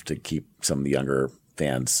enough to keep some of the younger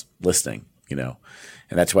fans listening. And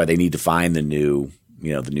that's why they need to find the new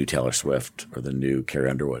Taylor Swift or the new Carrie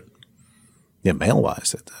Underwood. Yeah,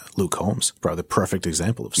 male-wise, Luke Combs, probably the perfect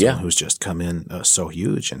example of someone who's just come in so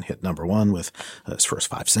huge and hit number one with his first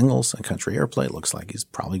 5 singles on country airplay. It looks like he's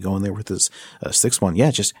probably going there with his 6th one.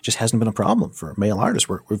 Yeah, just hasn't been a problem for male artists.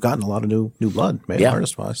 We've gotten a lot of new blood, male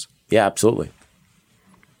artist-wise. Yeah, absolutely.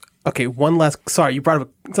 Okay, one last – sorry, you brought up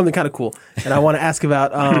something kind of cool, and I want to ask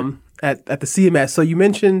about at the CMS. So you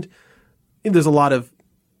mentioned there's a lot of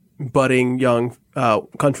budding young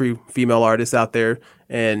country female artists out there,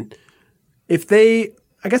 and if they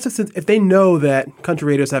know that country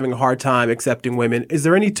radio is having a hard time accepting women, is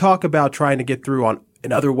there any talk about trying to get through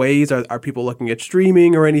in other ways? Are people looking at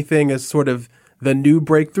streaming or anything as sort of the new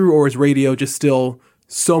breakthrough, or is radio just still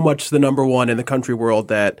so much the number one in the country world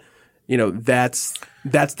that, that's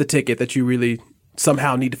the ticket that you really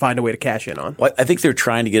somehow need to find a way to cash in on. Well, I think they're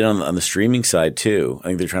trying to get on the streaming side too. I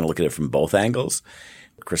think they're trying to look at it from both angles.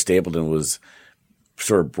 Chris Stapleton was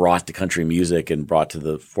sort of brought to country music and brought to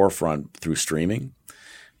the forefront through streaming.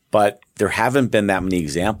 But there haven't been that many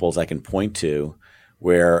examples I can point to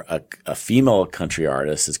where a female country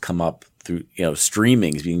artist has come up through,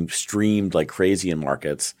 streaming, is being streamed like crazy in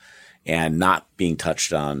markets and not being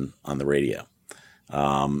touched on the radio.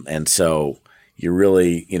 And so you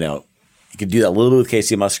really, you could do that a little bit with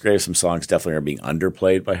Casey Musgrave. Some songs definitely are being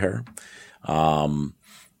underplayed by her.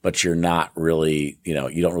 But you're not really, you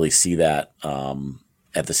don't really see that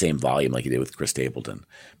at the same volume like you did with Chris Stapleton.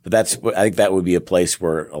 But I think that would be a place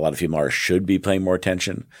where a lot of female artists should be paying more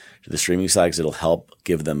attention to the streaming side, because it'll help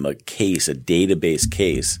give them a database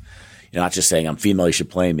case. You're not just saying, I'm female, you should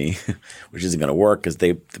play me, which isn't going to work, because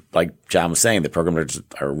they, like John was saying, the programmers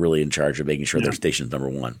are really in charge of making sure their station's number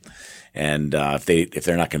one. And if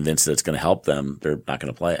they're not convinced that it's going to help them, they're not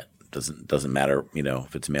going to play it. Doesn't matter,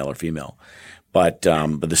 if it's male or female. But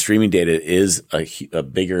the streaming data is a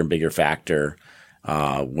bigger and bigger factor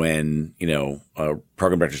when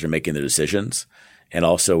program directors are making their decisions, and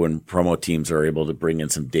also when promo teams are able to bring in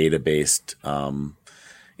some data-based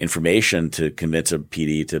information to convince a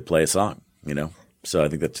PD to play a song. So I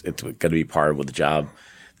think it's going to be part of the job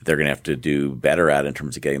that they're going to have to do better at in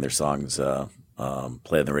terms of getting their songs played on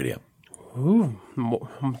the radio. Ooh,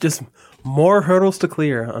 just more hurdles to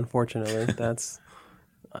clear. Unfortunately, that's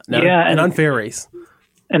an unfair race.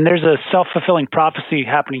 And there's a self-fulfilling prophecy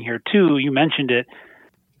happening here too. You mentioned it.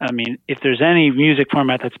 I mean, if there's any music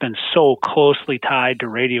format that's been so closely tied to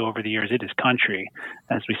radio over the years, it is country.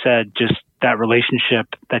 As we said, just that relationship,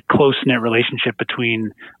 that close-knit relationship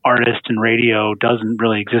between artist and radio doesn't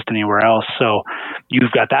really exist anywhere else. So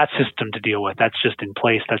you've got that system to deal with. That's just in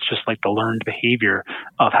place. That's just like the learned behavior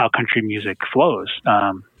of how country music flows.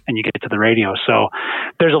 And you get to the radio. So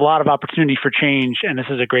there's a lot of opportunity for change, and this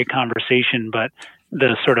is a great conversation, but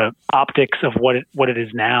the sort of optics of what it is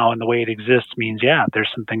now and the way it exists means, there's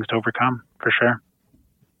some things to overcome for sure.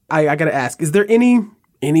 I got to ask, is there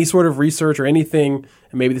any sort of research or anything,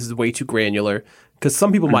 and maybe this is way too granular, because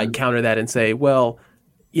some people might counter that and say, well,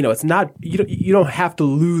 it's not, you don't have to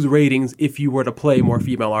lose ratings if you were to play more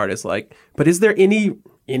female artists, but is there any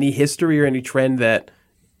history or any trend that,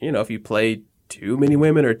 if you play too many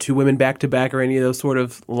women or two women back to back, or any of those sort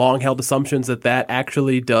of long held assumptions that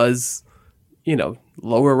actually does,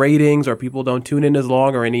 lower ratings, or people don't tune in as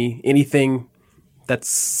long, or anything that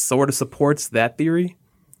sort of supports that theory?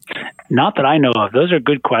 Not that I know of. Those are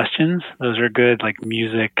good questions. Those are good, like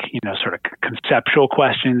music, sort of conceptual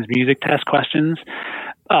questions, music test questions.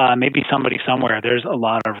 Maybe somebody somewhere, there's a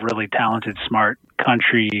lot of really talented, smart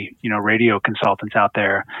country, radio consultants out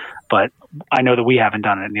there, but I know that we haven't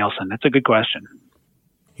done it at Nielsen. That's a good question.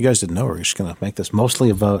 You guys didn't know we're just going to make this mostly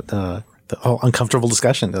about the uncomfortable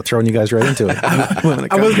discussion. They're throwing you guys right into it.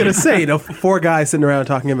 I was going to say, four guys sitting around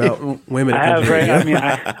talking about women.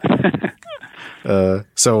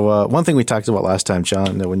 So one thing we talked about last time,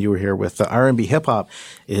 John, when you were here with R&B hip hop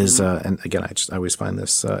is, and again, I always find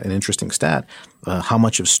this an interesting stat, how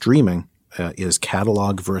much of streaming is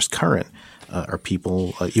catalog versus current. Are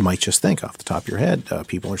people, you might just think off the top of your head,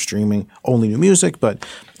 people are streaming only new music, but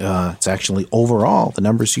it's actually overall the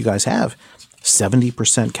numbers you guys have,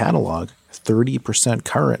 70% catalog, 30%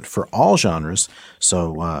 current for all genres.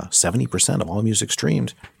 So 70% of all music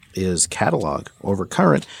streamed is catalog over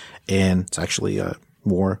current. And it's actually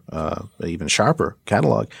more, even sharper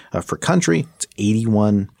catalog. For country, it's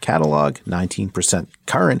 81 catalog, 19%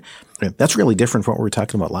 current. That's really different from what we were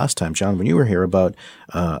talking about last time, John, when you were here about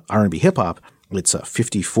R&B hip hop. It's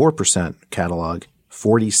 54% catalog,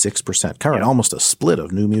 46% current, almost a split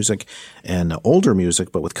of new music and older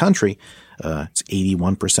music. But with country, it's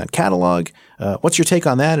 81% catalog. What's your take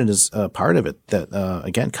on that? And is part of it that,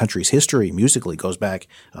 again, country's history musically goes back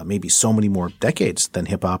maybe so many more decades than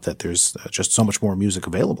hip hop that there's just so much more music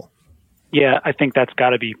available? Yeah, I think that's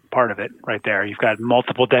got to be part of it right there. You've got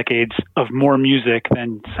multiple decades of more music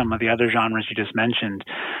than some of the other genres you just mentioned.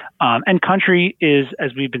 And country is,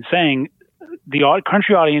 as we've been saying, the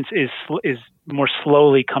country audience is more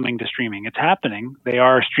slowly coming to streaming. It's happening. They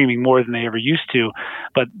are streaming more than they ever used to,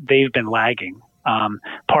 but they've been lagging.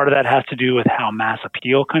 Part of that has to do with how mass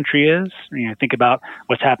appeal country is. Think about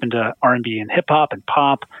what's happened to R&B and hip hop and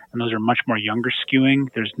pop, and those are much more younger skewing.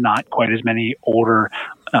 There's not quite as many older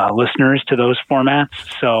listeners to those formats.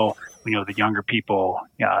 So we know the younger people,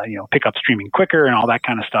 pick up streaming quicker and all that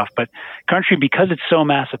kind of stuff. But country, because it's so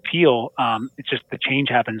mass appeal, it's just the change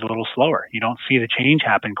happens a little slower. You don't see the change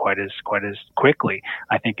happen quite as quickly,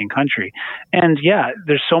 I think, in country. And yeah,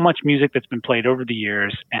 there's so much music that's been played over the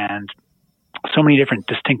years, and so many different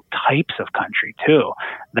distinct types of country too,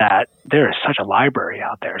 that there is such a library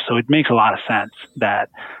out there. So it makes a lot of sense that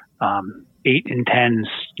 8 in 10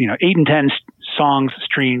 songs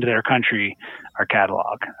streamed that are country are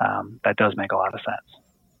catalog. That does make a lot of sense.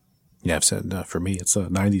 Yeah, I've said for me, it's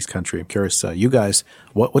 90s country. I'm curious, you guys,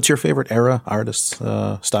 what's your favorite era, artists,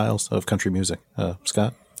 styles of country music?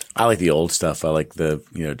 Scott? I like the old stuff. I like the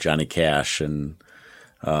Johnny Cash and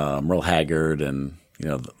Merle Haggard and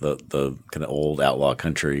the kind of old outlaw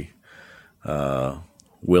country,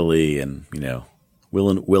 Willie and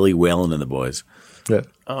Willie Whalen and the boys. Yeah.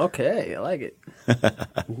 Okay, I like it.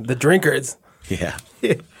 The drinkers. Yeah.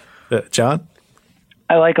 John?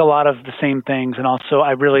 I like a lot of the same things, and also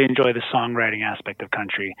I really enjoy the songwriting aspect of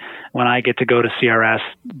country. When I get to go to CRS,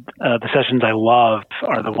 the sessions I love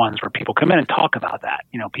are the ones where people come in and talk about that.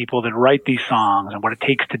 People that write these songs and what it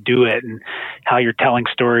takes to do it, and how you're telling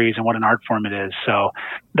stories and what an art form it is. So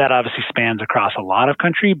that obviously spans across a lot of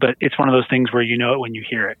country, but it's one of those things where you know it when you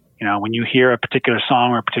hear it. When you hear a particular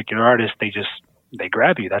song or a particular artist, they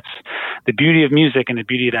grab you. That's the beauty of music and the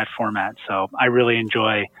beauty of that format. So I really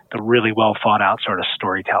enjoy the really well thought out sort of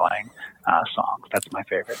storytelling songs. That's my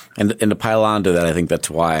favorite. And to pile on to that, I think that's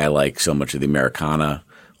why I like so much of the Americana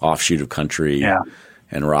offshoot of country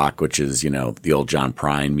and rock, which is, the old John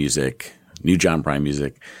Prine music, new John Prine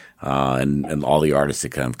music, and all the artists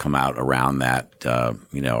that kind of come out around that,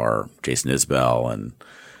 are Jason Isbell and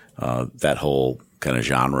that whole kind of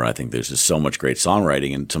genre. I think there's just so much great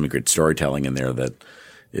songwriting and so many great storytelling in there that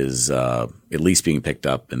is at least being picked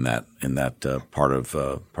up in that part of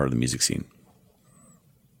the music scene.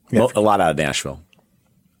 Yeah, a lot out of Nashville.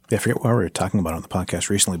 Yeah, I forget what we were talking about on the podcast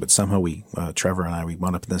recently, but somehow Trevor and I, we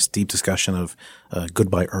wound up in this deep discussion of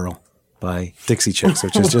 "Goodbye Earl" by Dixie Chicks,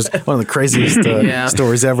 which is just one of the craziest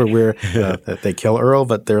stories ever. Where they kill Earl,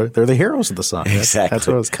 but they're the heroes of the song. Exactly, that's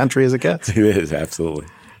as country as it gets. It is, absolutely.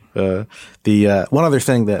 The one other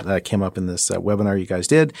thing that came up in this webinar you guys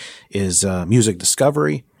did is music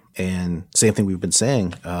discovery, and same thing we've been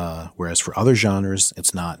saying. Whereas for other genres,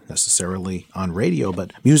 it's not necessarily on radio,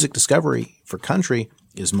 but music discovery for country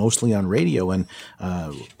is mostly on radio and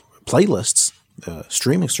playlists,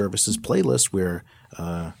 streaming services playlists where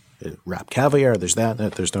Rap Caviar, there's that.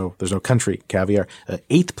 There's no country caviar.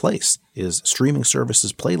 8th place is streaming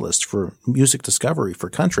services playlist for music discovery for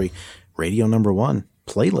country. Radio number 1.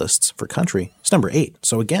 Playlists for country. It's number 8.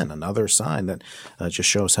 So again, another sign that just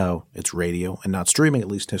shows how it's radio and not streaming, at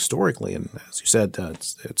least historically. And as you said,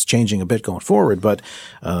 it's changing a bit going forward. But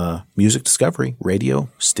music discovery, radio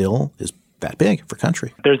still is that big for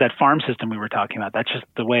country. There's that farm system we were talking about. That's just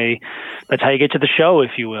the way, that's how you get to the show,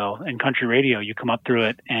 if you will. In country radio, you come up through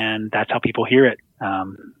it, and that's how people hear it.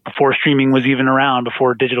 Before streaming was even around,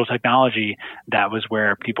 before digital technology, that was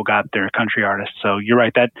where people got their country artists. So you're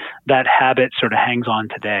right, that habit sort of hangs on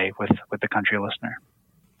today with the country listener.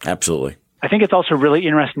 Absolutely. I think it's also really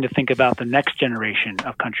interesting to think about the next generation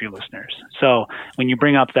of country listeners. So when you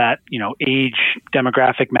bring up that, age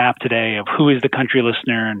demographic map today of who is the country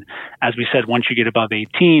listener, and as we said, once you get above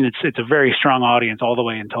 18, it's a very strong audience all the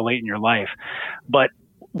way until late in your life. But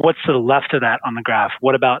what's to the left of that on the graph?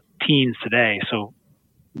 What about teens today? So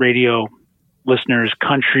radio listeners,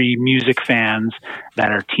 country music fans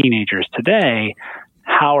that are teenagers today,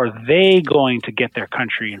 how are they going to get their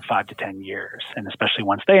country in 5 to 10 years? And especially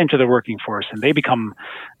once they enter the working force and they become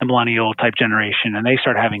the millennial type generation and they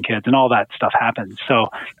start having kids and all that stuff happens. So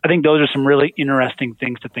I think those are some really interesting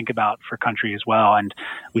things to think about for country as well. And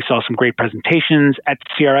we saw some great presentations at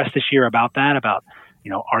CRS this year about that, about,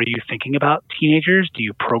 are you thinking about teenagers? Do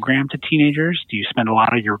you program to teenagers? Do you spend a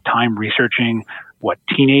lot of your time researching what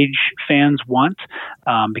teenage fans want?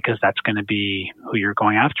 Because that's going to be who you're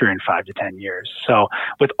going after in 5 to 10 years. So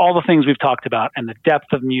with all the things we've talked about and the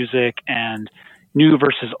depth of music and new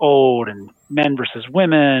versus old and men versus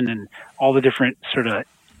women and all the different sort of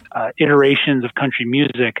iterations of country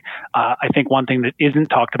music, I think one thing that isn't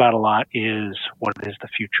talked about a lot is what does the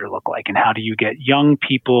future look like, and how do you get young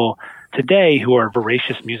people today who are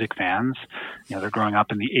voracious music fans? They're growing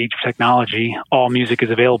up in the age of technology. All music is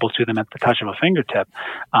available to them at the touch of a fingertip.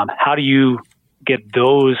 How do you get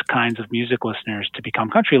those kinds of music listeners to become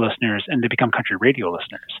country listeners and to become country radio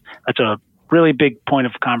listeners? That's a really big point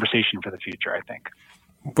of conversation for the future, I think.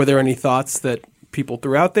 Were there any thoughts that people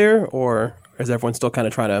threw out there, or is everyone still kind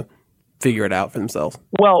of trying to figure it out for themselves?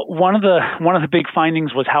 Well, one of the big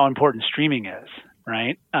findings was how important streaming is,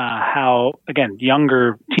 right? How, again,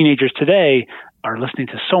 younger teenagers today are listening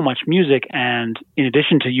to so much music, and in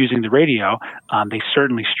addition to using the radio, they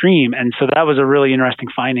certainly stream. And so that was a really interesting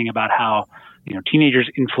finding about how, teenagers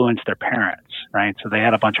influence their parents, right? So they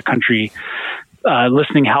had a bunch of country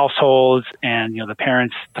listening households, and the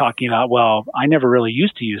parents talking about, well, I never really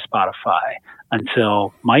used to use Spotify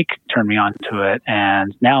until Mike turned me on to it,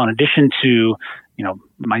 and now in addition to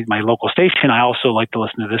my local station, I also like to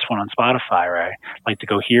listen to this one on Spotify, right? I like to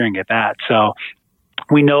go here and get that. So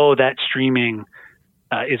we know that streaming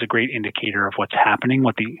is a great indicator of what's happening,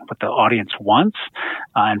 what the audience wants,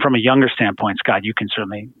 and from a younger standpoint, Scott, you can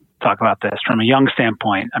certainly talk about this. From a young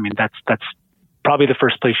standpoint, I mean, that's probably the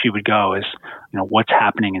first place you would go is, what's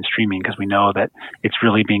happening in streaming, because we know that it's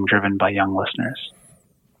really being driven by young listeners.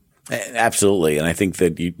 Absolutely. And I think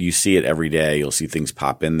that you see it every day. You'll see things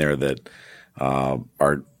pop in there that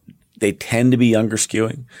they tend to be younger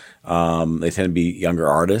skewing. They tend to be younger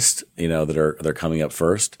artists, they're coming up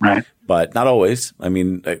first, right? But not always. I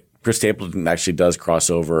mean, Chris Stapleton actually does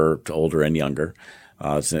cross over to older and younger.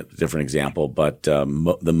 It's a different example, but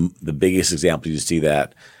the biggest examples you see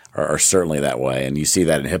that are certainly that way, and you see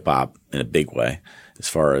that in hip hop in a big way. As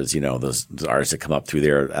far as those artists that come up through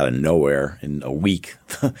there out of nowhere in a week,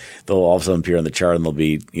 they'll all of a sudden appear on the chart and they'll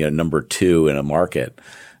be number 2 in a market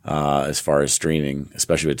as far as streaming,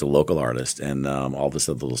 especially if it's a local artist, and all of a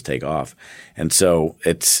sudden they'll just take off. And so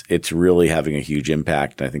it's really having a huge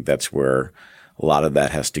impact, and I think that's where a lot of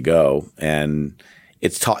that has to go. And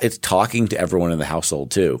it's talking to everyone in the household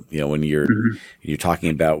too. When you're talking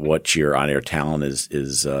about what your on-air talent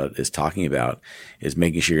is talking about, is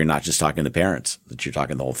making sure you're not just talking to parents, that you're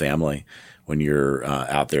talking to the whole family when you're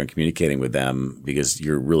out there and communicating with them, because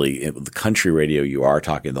you're really – the country radio, you are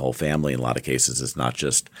talking to the whole family in a lot of cases. It's not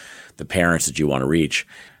just the parents that you want to reach.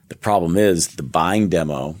 The problem is the buying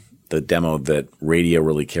demo, the demo that radio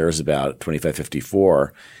really cares about,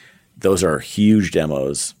 2554, those are huge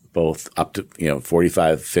demos, both up to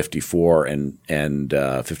 45, 54, and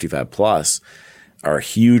 55 plus are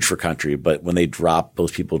huge for country. But when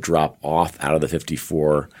those people drop off out of the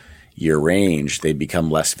 54-year range, they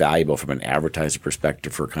become less valuable from an advertiser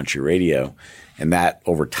perspective for country radio, and that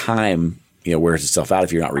over time wears itself out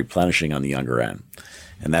if you're not replenishing on the younger end.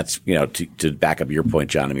 And that's to back up your point,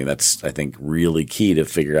 John. I mean, that's, I think, really key to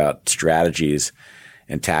figure out strategies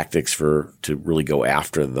and tactics to really go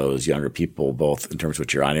after those younger people, both in terms of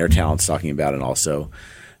what your on-air talent's talking about, and also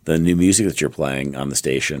the new music that you're playing on the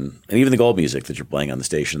station, and even the gold music that you're playing on the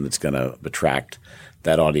station that's going to attract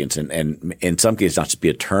that audience, and in some cases not just be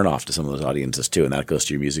a turnoff to some of those audiences too. And that goes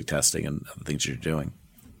to your music testing and the things you're doing.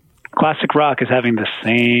 Classic rock is having the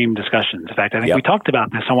same discussions. In fact, I think we talked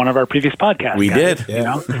about this on one of our previous podcasts. We did.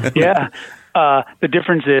 Yeah. The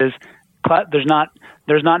difference is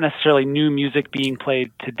there's not necessarily new music being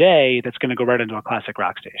played today that's going to go right into a classic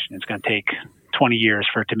rock station. It's going to take 20 years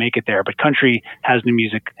for it to make it there. But country has new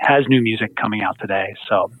music coming out today.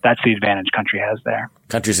 So that's the advantage country has there.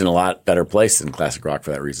 Country's in a lot better place than classic rock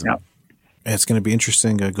for that reason. Yep. It's going to be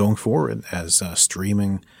interesting going forward as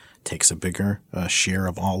streaming takes a bigger share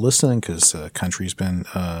of all listening, because country's been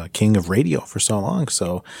king of radio for so long.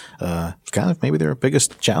 So it's kind of maybe their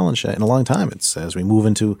biggest challenge in a long time. It's as we move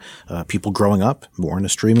into people growing up more in a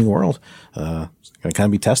streaming world, it's going to kind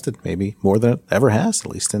of be tested maybe more than it ever has,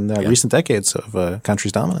 at least in recent decades of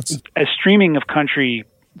country's dominance. As streaming of country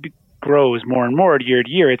grows more and more year to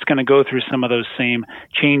year, it's going to go through some of those same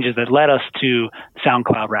changes that led us to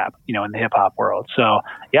SoundCloud rap, in the hip hop world. So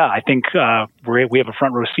yeah, I think we have a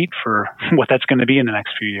front row seat for what that's going to be in the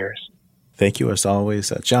next few years. Thank you, as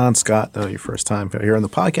always. John, Scott, your first time here on the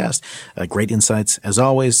podcast. Great insights, as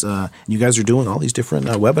always. You guys are doing all these different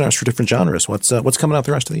webinars for different genres. What's coming out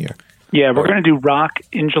the rest of the year? Yeah, we're going to do rock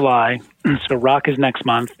in July. So rock is next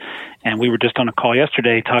month. And we were just on a call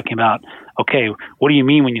yesterday talking about, okay, what do you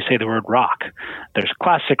mean when you say the word rock? There's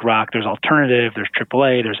classic rock, there's alternative, there's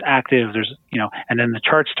AAA, there's active, there's, and then the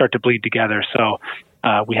charts start to bleed together. So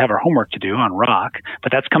we have our homework to do on rock,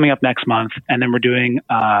 but that's coming up next month. And then we're doing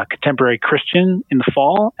contemporary Christian in the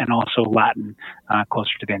fall, and also Latin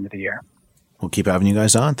closer to the end of the year. We'll keep having you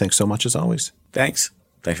guys on. Thanks so much, as always. Thanks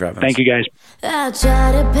for having us. Thank you, guys. I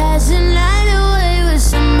try to pass the night away with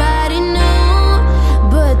somebody new,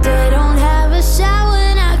 but they don't have a shot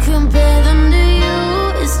when I compare them to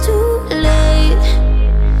you. It's too late,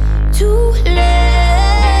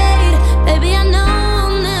 baby. I know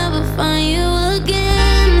I'll never find you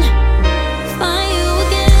again, baby.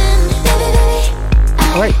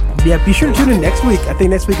 All right, yeah, be sure to tune in next week. I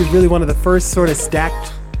think next week is really one of the first sort of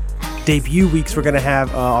stacked debut weeks we're going to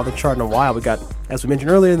have on the chart in a while. We got, as we mentioned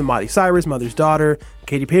earlier, the Miley Cyrus, Mother's Daughter,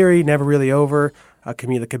 Katy Perry, Never Really Over.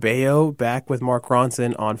 Camila Cabello back with Mark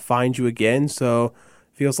Ronson on Find You Again. So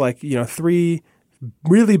feels like, 3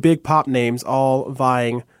 really big pop names all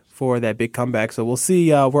vying for that big comeback. So we'll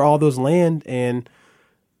see where all those land. And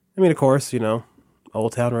I mean, of course,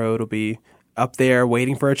 Old Town Road will be up there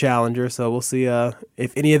waiting for a challenger. So we'll see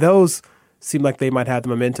if any of those seem like they might have the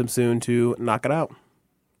momentum soon to knock it out.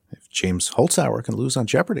 If James Holzhauer can lose on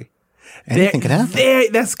Jeopardy, anything can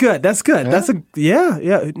happen. That's good.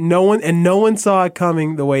 Yeah. No one saw it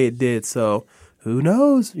coming the way it did. So who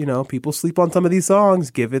knows? People sleep on some of these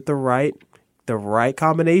songs. Give it the right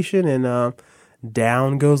combination, and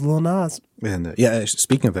down goes Lil Nas. And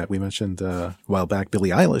speaking of that, we mentioned a while back Billie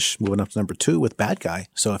Eilish moving up to number 2 with Bad Guy.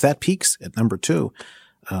 So if that peaks at number 2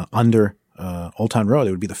 under Old Town Road,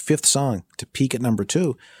 it would be the 5th song to peak at number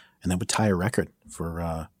 2, and that would tie a record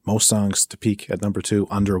for most songs to peak at number 2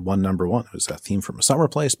 under one number 1. It was a theme from A Summer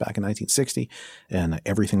Place back in 1960, and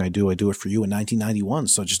Everything I Do It For You in 1991.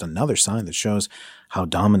 So just another sign that shows how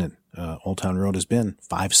dominant Old Town Road has been.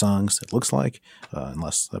 5 songs, it looks like,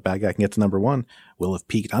 unless the Bad Guy can get to number 1, will have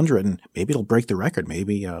peaked under it, and maybe it'll break the record.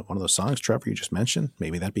 Maybe one of those songs, Trevor, you just mentioned,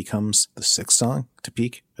 maybe that becomes the 6th song to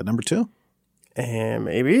peak at number 2. And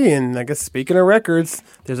maybe, and I guess speaking of records,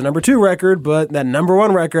 there's a number 2 record, but that number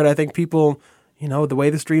 1 record, I think people, the way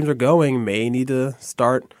the streams are going, may need to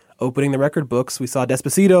start opening the record books. We saw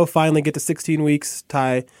Despacito finally get to 16 weeks,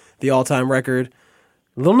 tie the all-time record.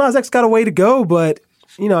 Lil Nas X got a way to go, but,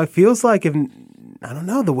 it feels like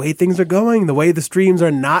the way things are going, the way the streams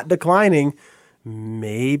are not declining,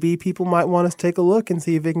 maybe people might want us to take a look and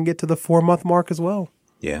see if they can get to the 4-month mark as well.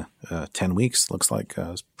 Yeah, 10 weeks looks like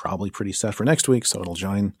it's probably pretty set for next week, so it'll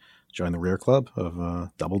join the rare club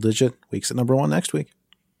of double-digit weeks at number 1 next week.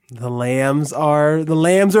 The lambs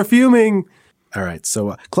are fuming. All right,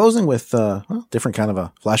 so closing with different kind of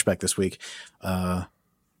a flashback this week.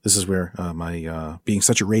 This is where my being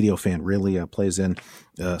such a radio fan really plays in.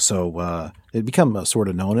 So it become sort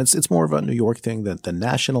of known. It's more of a New York thing than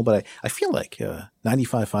national, but I feel like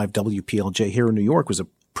 95.5 WPLJ here in New York was a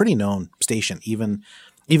pretty known station, even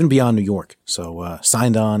beyond New York. So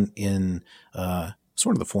signed on in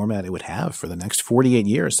sort of the format it would have for the next 48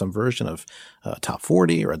 years, some version of Top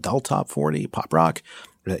 40 or Adult Top 40, pop rock,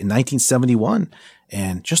 in 1971,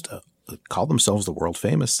 and just called themselves the world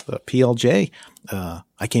famous PLJ.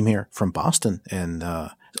 I came here from Boston and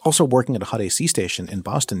also working at a Hot AC station in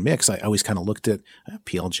Boston Mix. I always kind of looked at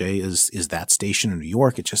PLJ is that station in New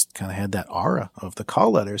York. It just kind of had that aura of the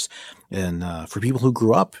call letters. And for people who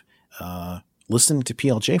grew up listening to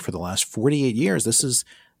PLJ for the last 48 years, it's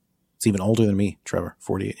even older than me, Trevor,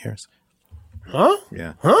 48 years. Huh?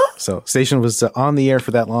 Yeah. Huh? So station was on the air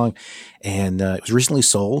for that long, and it was recently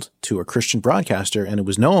sold to a Christian broadcaster, and it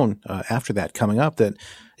was known after that coming up that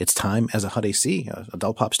its time as a Hot AC,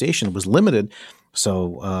 adult pop station, was limited.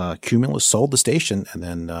 So Cumulus sold the station, and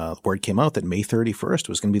then word came out that May 31st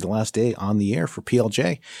was going to be the last day on the air for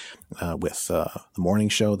PLJ with the morning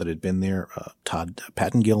show that had been there. Todd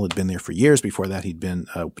Pattengill had been there for years. Before that, he'd been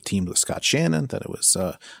teamed with Scott Shannon. That it was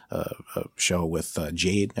a show with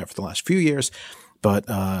Jade for the last few years. But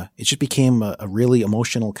it just became a really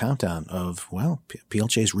emotional countdown of, well,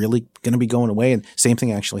 PLJ is really going to be going away. And same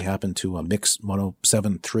thing actually happened to Mix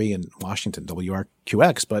 107.3 in Washington,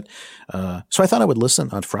 WRQX. But so I thought I would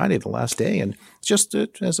listen on Friday, the last day, and just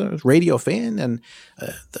as a radio fan. And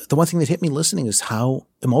the one thing that hit me listening is how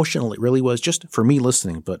emotional it really was, just for me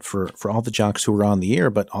listening, but for all the jocks who were on the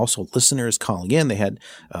air, but also listeners calling in. They had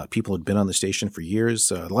people who'd been on the station for years.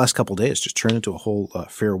 The last couple of days just turned into a whole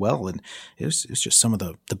farewell. And it's just some of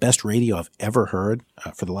the best radio I've ever heard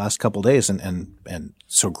for the last couple of days. And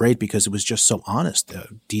so great because it was just so honest.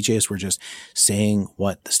 DJs were just saying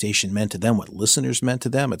what the station meant to them, what listeners meant to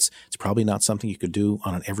them. It's probably not something you could do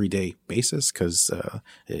on an everyday basis because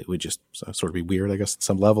it would just sort of be weird, I guess, at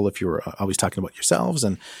some level if you were always talking about yourselves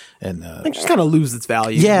and it just kind of lose its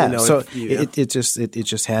value. Yeah. So it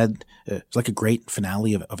just had it's like a great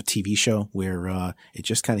finale of a TV show where it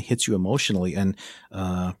just kind of hits you emotionally. And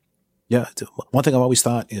one thing I've always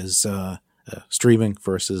thought is streaming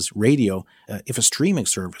versus radio. If a streaming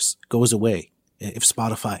service goes away, if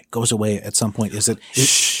Spotify goes away at some point,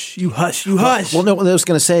 You hush. Well, no, I was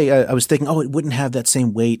going to say, I was thinking, it wouldn't have that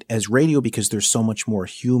same weight as radio because there's so much more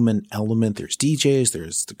human element. There's DJs,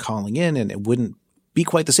 there's the calling in, and it wouldn't be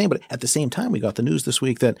quite the same. But at the same time, we got the news this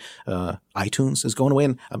week that iTunes is going away.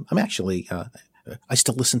 And I'm actually, I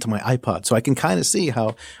still listen to my iPod. So I can kind of see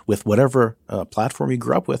how with whatever platform you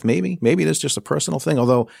grew up with, maybe it is just a personal thing,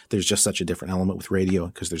 although there's just such a different element with radio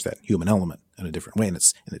because there's that human element in a different way. And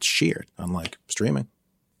it's shared, unlike streaming.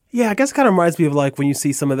 Yeah, I guess it kind of reminds me of like when you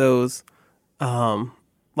see some of those,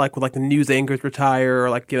 like like with like the news anchors retire or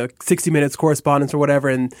like, 60 Minutes correspondents or whatever.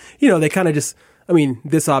 And, they kind of just, I mean,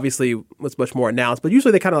 this obviously was much more announced, but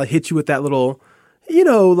usually they kind of like hit you with that little,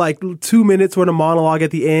 like 2 minutes sort of monologue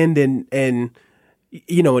at the end and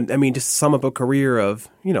I mean, just sum up a career of,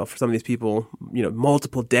 for some of these people,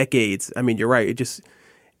 multiple decades. I mean, you're right. It just,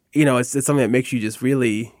 it's something that makes you just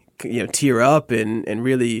really, tear up and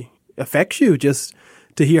really affects you just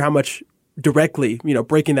to hear how much directly,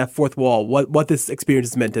 breaking that fourth wall, what this experience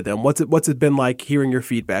has meant to them. What's it been like hearing your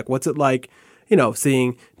feedback? What's it like,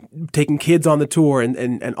 taking kids on the tour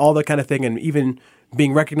and all that kind of thing, and even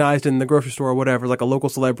being recognized in the grocery store or whatever, like a local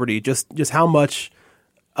celebrity, just how much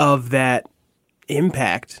of that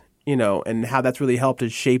impact, and how that's really helped to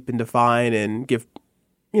shape and define and give,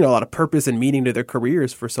 a lot of purpose and meaning to their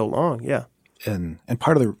careers for so long. Yeah. And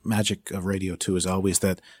part of the magic of radio too is always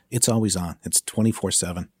that it's always on. It's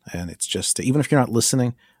 24/7, and it's just, even if you're not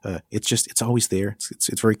listening, it's always there.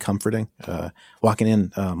 It's very comforting. Walking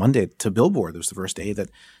in Monday to Billboard, it was the first day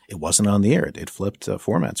that it wasn't on the air. It flipped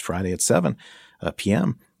formats Friday at 7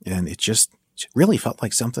 p.m. and it just really felt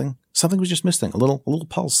like something was just missing. A little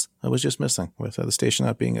pulse was just missing with the station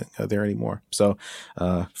not being there anymore. So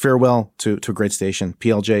farewell to a great station,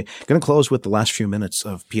 PLJ. Going to close with the last few minutes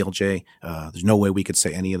of PLJ. There's no way we could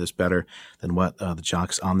say any of this better than what the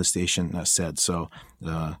jocks on the station said. So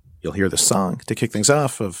you'll hear the song to kick things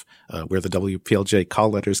off of where the WPLJ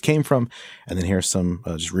call letters came from, and then hear some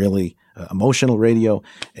just really emotional radio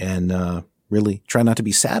and really try not to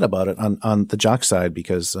be sad about it on the jock side,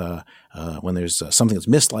 because when there's something that's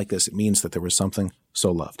missed like this, it means that there was something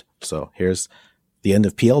so loved. So here's the end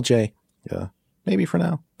of PLJ, maybe for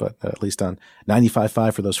now, but at least on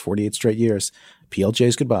 95.5 for those 48 straight years.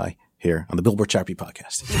 PLJ's goodbye here on the Billboard Chart Beat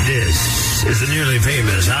Podcast. This is the nearly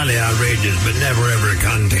famous, highly outrageous, but never ever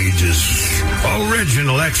contagious,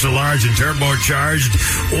 original extra large and turbocharged,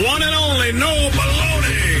 one and only No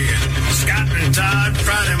Baloney. Scott and Todd,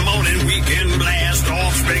 Friday morning weekend blast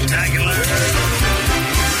off spectacular.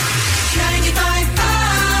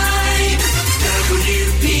 95.5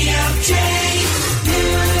 WPLJ,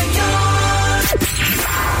 New York.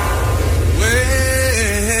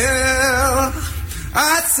 Well,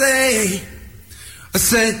 I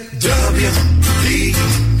said WPLJ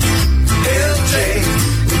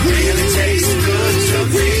really tastes good to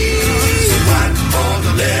me. So wipe all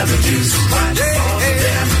the lemon juice, wipe all the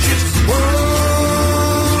lemon juice. Whoa,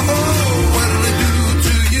 what did it do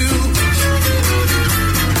to you?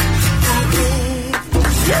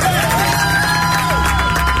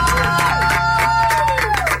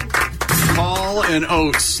 Hall and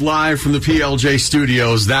Oates live from the PLJ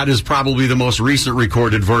studios. That is probably the most recent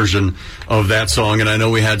recorded version of that song, and I know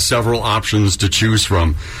we had several options to choose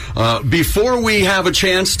from. Before we have a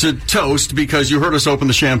chance to toast, because you heard us open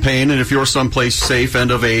the champagne, and if you're someplace safe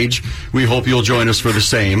and of age, we hope you'll join us for the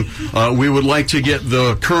same. We would like to get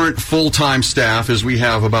the current full-time staff, as we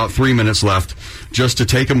have about 3 minutes left, just to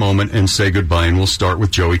take a moment and say goodbye, and we'll start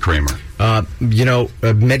with Joey Kramer.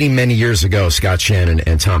 Many, many years ago, Scott Shannon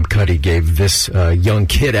and Tom Cuddy gave this young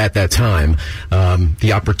kid at that time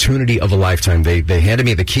the opportunity of a lifetime. They handed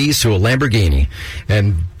me the keys to a Lamborghini,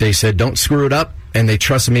 and they said, don't screw it up. And they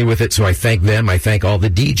trusted me with it, so I thank them. I thank all the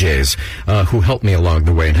DJs who helped me along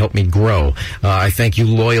the way and helped me grow. I thank you,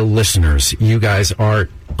 loyal listeners. You guys are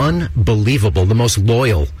unbelievable, the most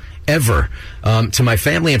loyal ever. To my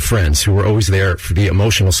family and friends who were always there for the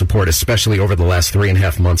emotional support, especially over the last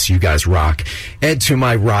 3.5 months, you guys rock. And to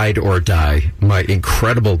my ride or die, my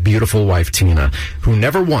incredible, beautiful wife, Tina, who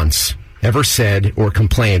never once ever said or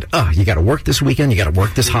complained, you got to work this weekend, you got to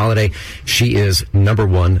work this holiday. She is number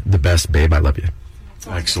one, the best, babe. I love you.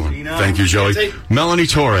 Excellent. Thank you, Joey. Melanie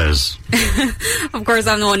Torres. Of course,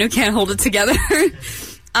 I'm the one who can't hold it together.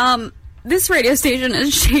 This radio station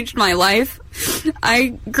has changed my life.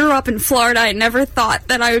 I grew up in Florida. I never thought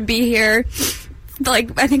that I would be here.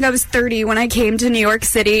 I think I was 30 when I came to New York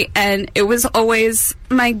City, and it was always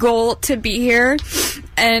my goal to be here.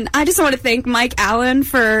 And I just want to thank Mike Allen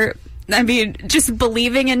for just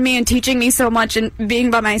believing in me and teaching me so much and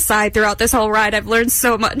being by my side throughout this whole ride. I've learned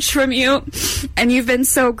so much from you, and you've been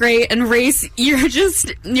so great. And Race, you're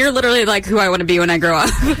literally like who I want to be when I grow up.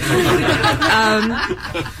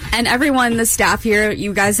 And everyone, the staff here,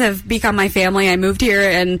 you guys have become my family. I moved here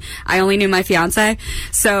and I only knew my fiance.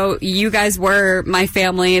 So you guys were my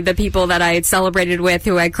family, the people that I had celebrated with,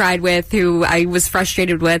 who I cried with, who I was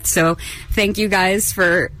frustrated with. So thank you guys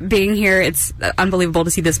for being here. It's unbelievable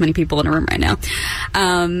to see this many people in a room right now.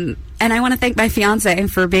 And I want to thank my fiance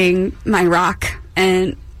for being my rock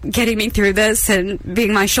and getting me through this and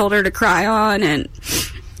being my shoulder to cry on. And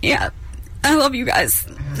yeah, I love you guys.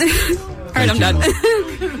 All right, I'm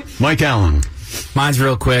done. Mike Allen. Mine's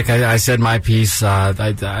real quick. I said my piece.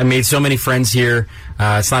 I made so many friends here.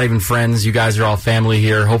 It's not even friends. You guys are all family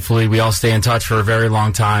here. Hopefully we all stay in touch for a very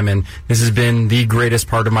long time. And this has been the greatest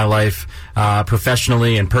part of my life,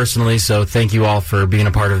 professionally and personally. So thank you all for being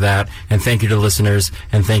a part of that. And thank you to the listeners.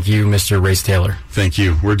 And thank you, Mr. Race Taylor. Thank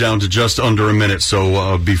you. We're down to just under a minute.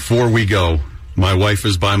 So before we go, my wife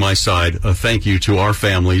is by my side. A thank you to our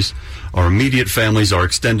families, our immediate families, our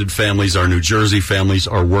extended families, our New Jersey families,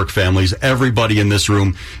 our work families, everybody in this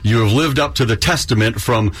room. You have lived up to the testament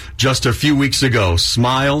from just a few weeks ago.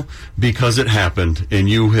 Smile because it happened, and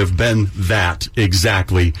you have been that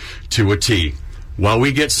exactly to a T. While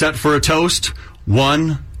we get set for a toast,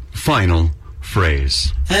 one final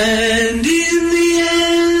phrase. And in the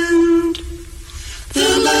end,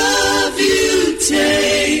 the love you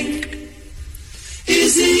take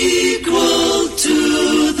is equal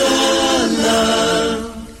to the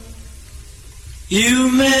love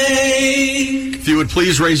you make. If you would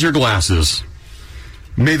please raise your glasses.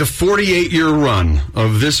 May the 48-year run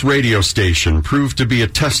of this radio station prove to be a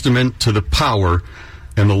testament to the power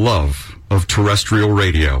and the love of terrestrial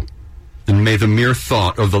radio. And may the mere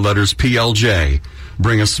thought of the letters PLJ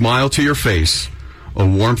bring a smile to your face, a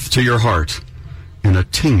warmth to your heart, and a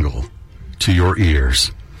tingle to your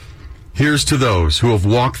ears. Here's to those who have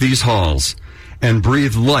walked these halls and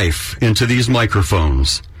breathed life into these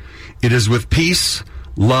microphones. It is with peace,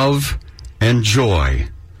 love, and joy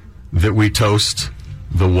that we toast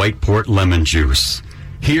the Whiteport lemon juice.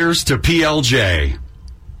 Here's to PLJ.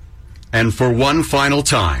 And for one final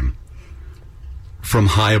time, from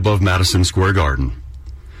high above Madison Square Garden,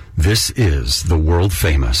 this is the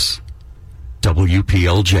world-famous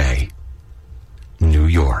WPLJ, New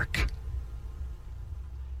York.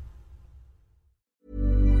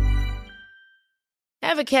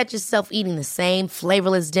 Ever catch yourself eating the same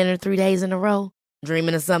flavorless dinner 3 days in a row?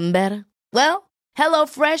 Dreaming of something better? Well,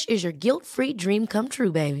 HelloFresh is your guilt-free dream come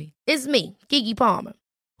true, baby. It's me, Keke Palmer.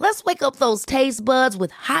 Let's wake up those taste buds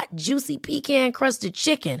with hot, juicy pecan-crusted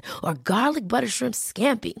chicken or garlic butter shrimp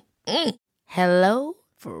scampi. Hello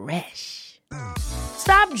Fresh.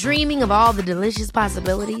 Stop dreaming of all the delicious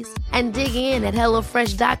possibilities and dig in at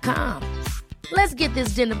HelloFresh.com. Let's get this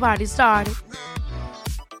dinner party started.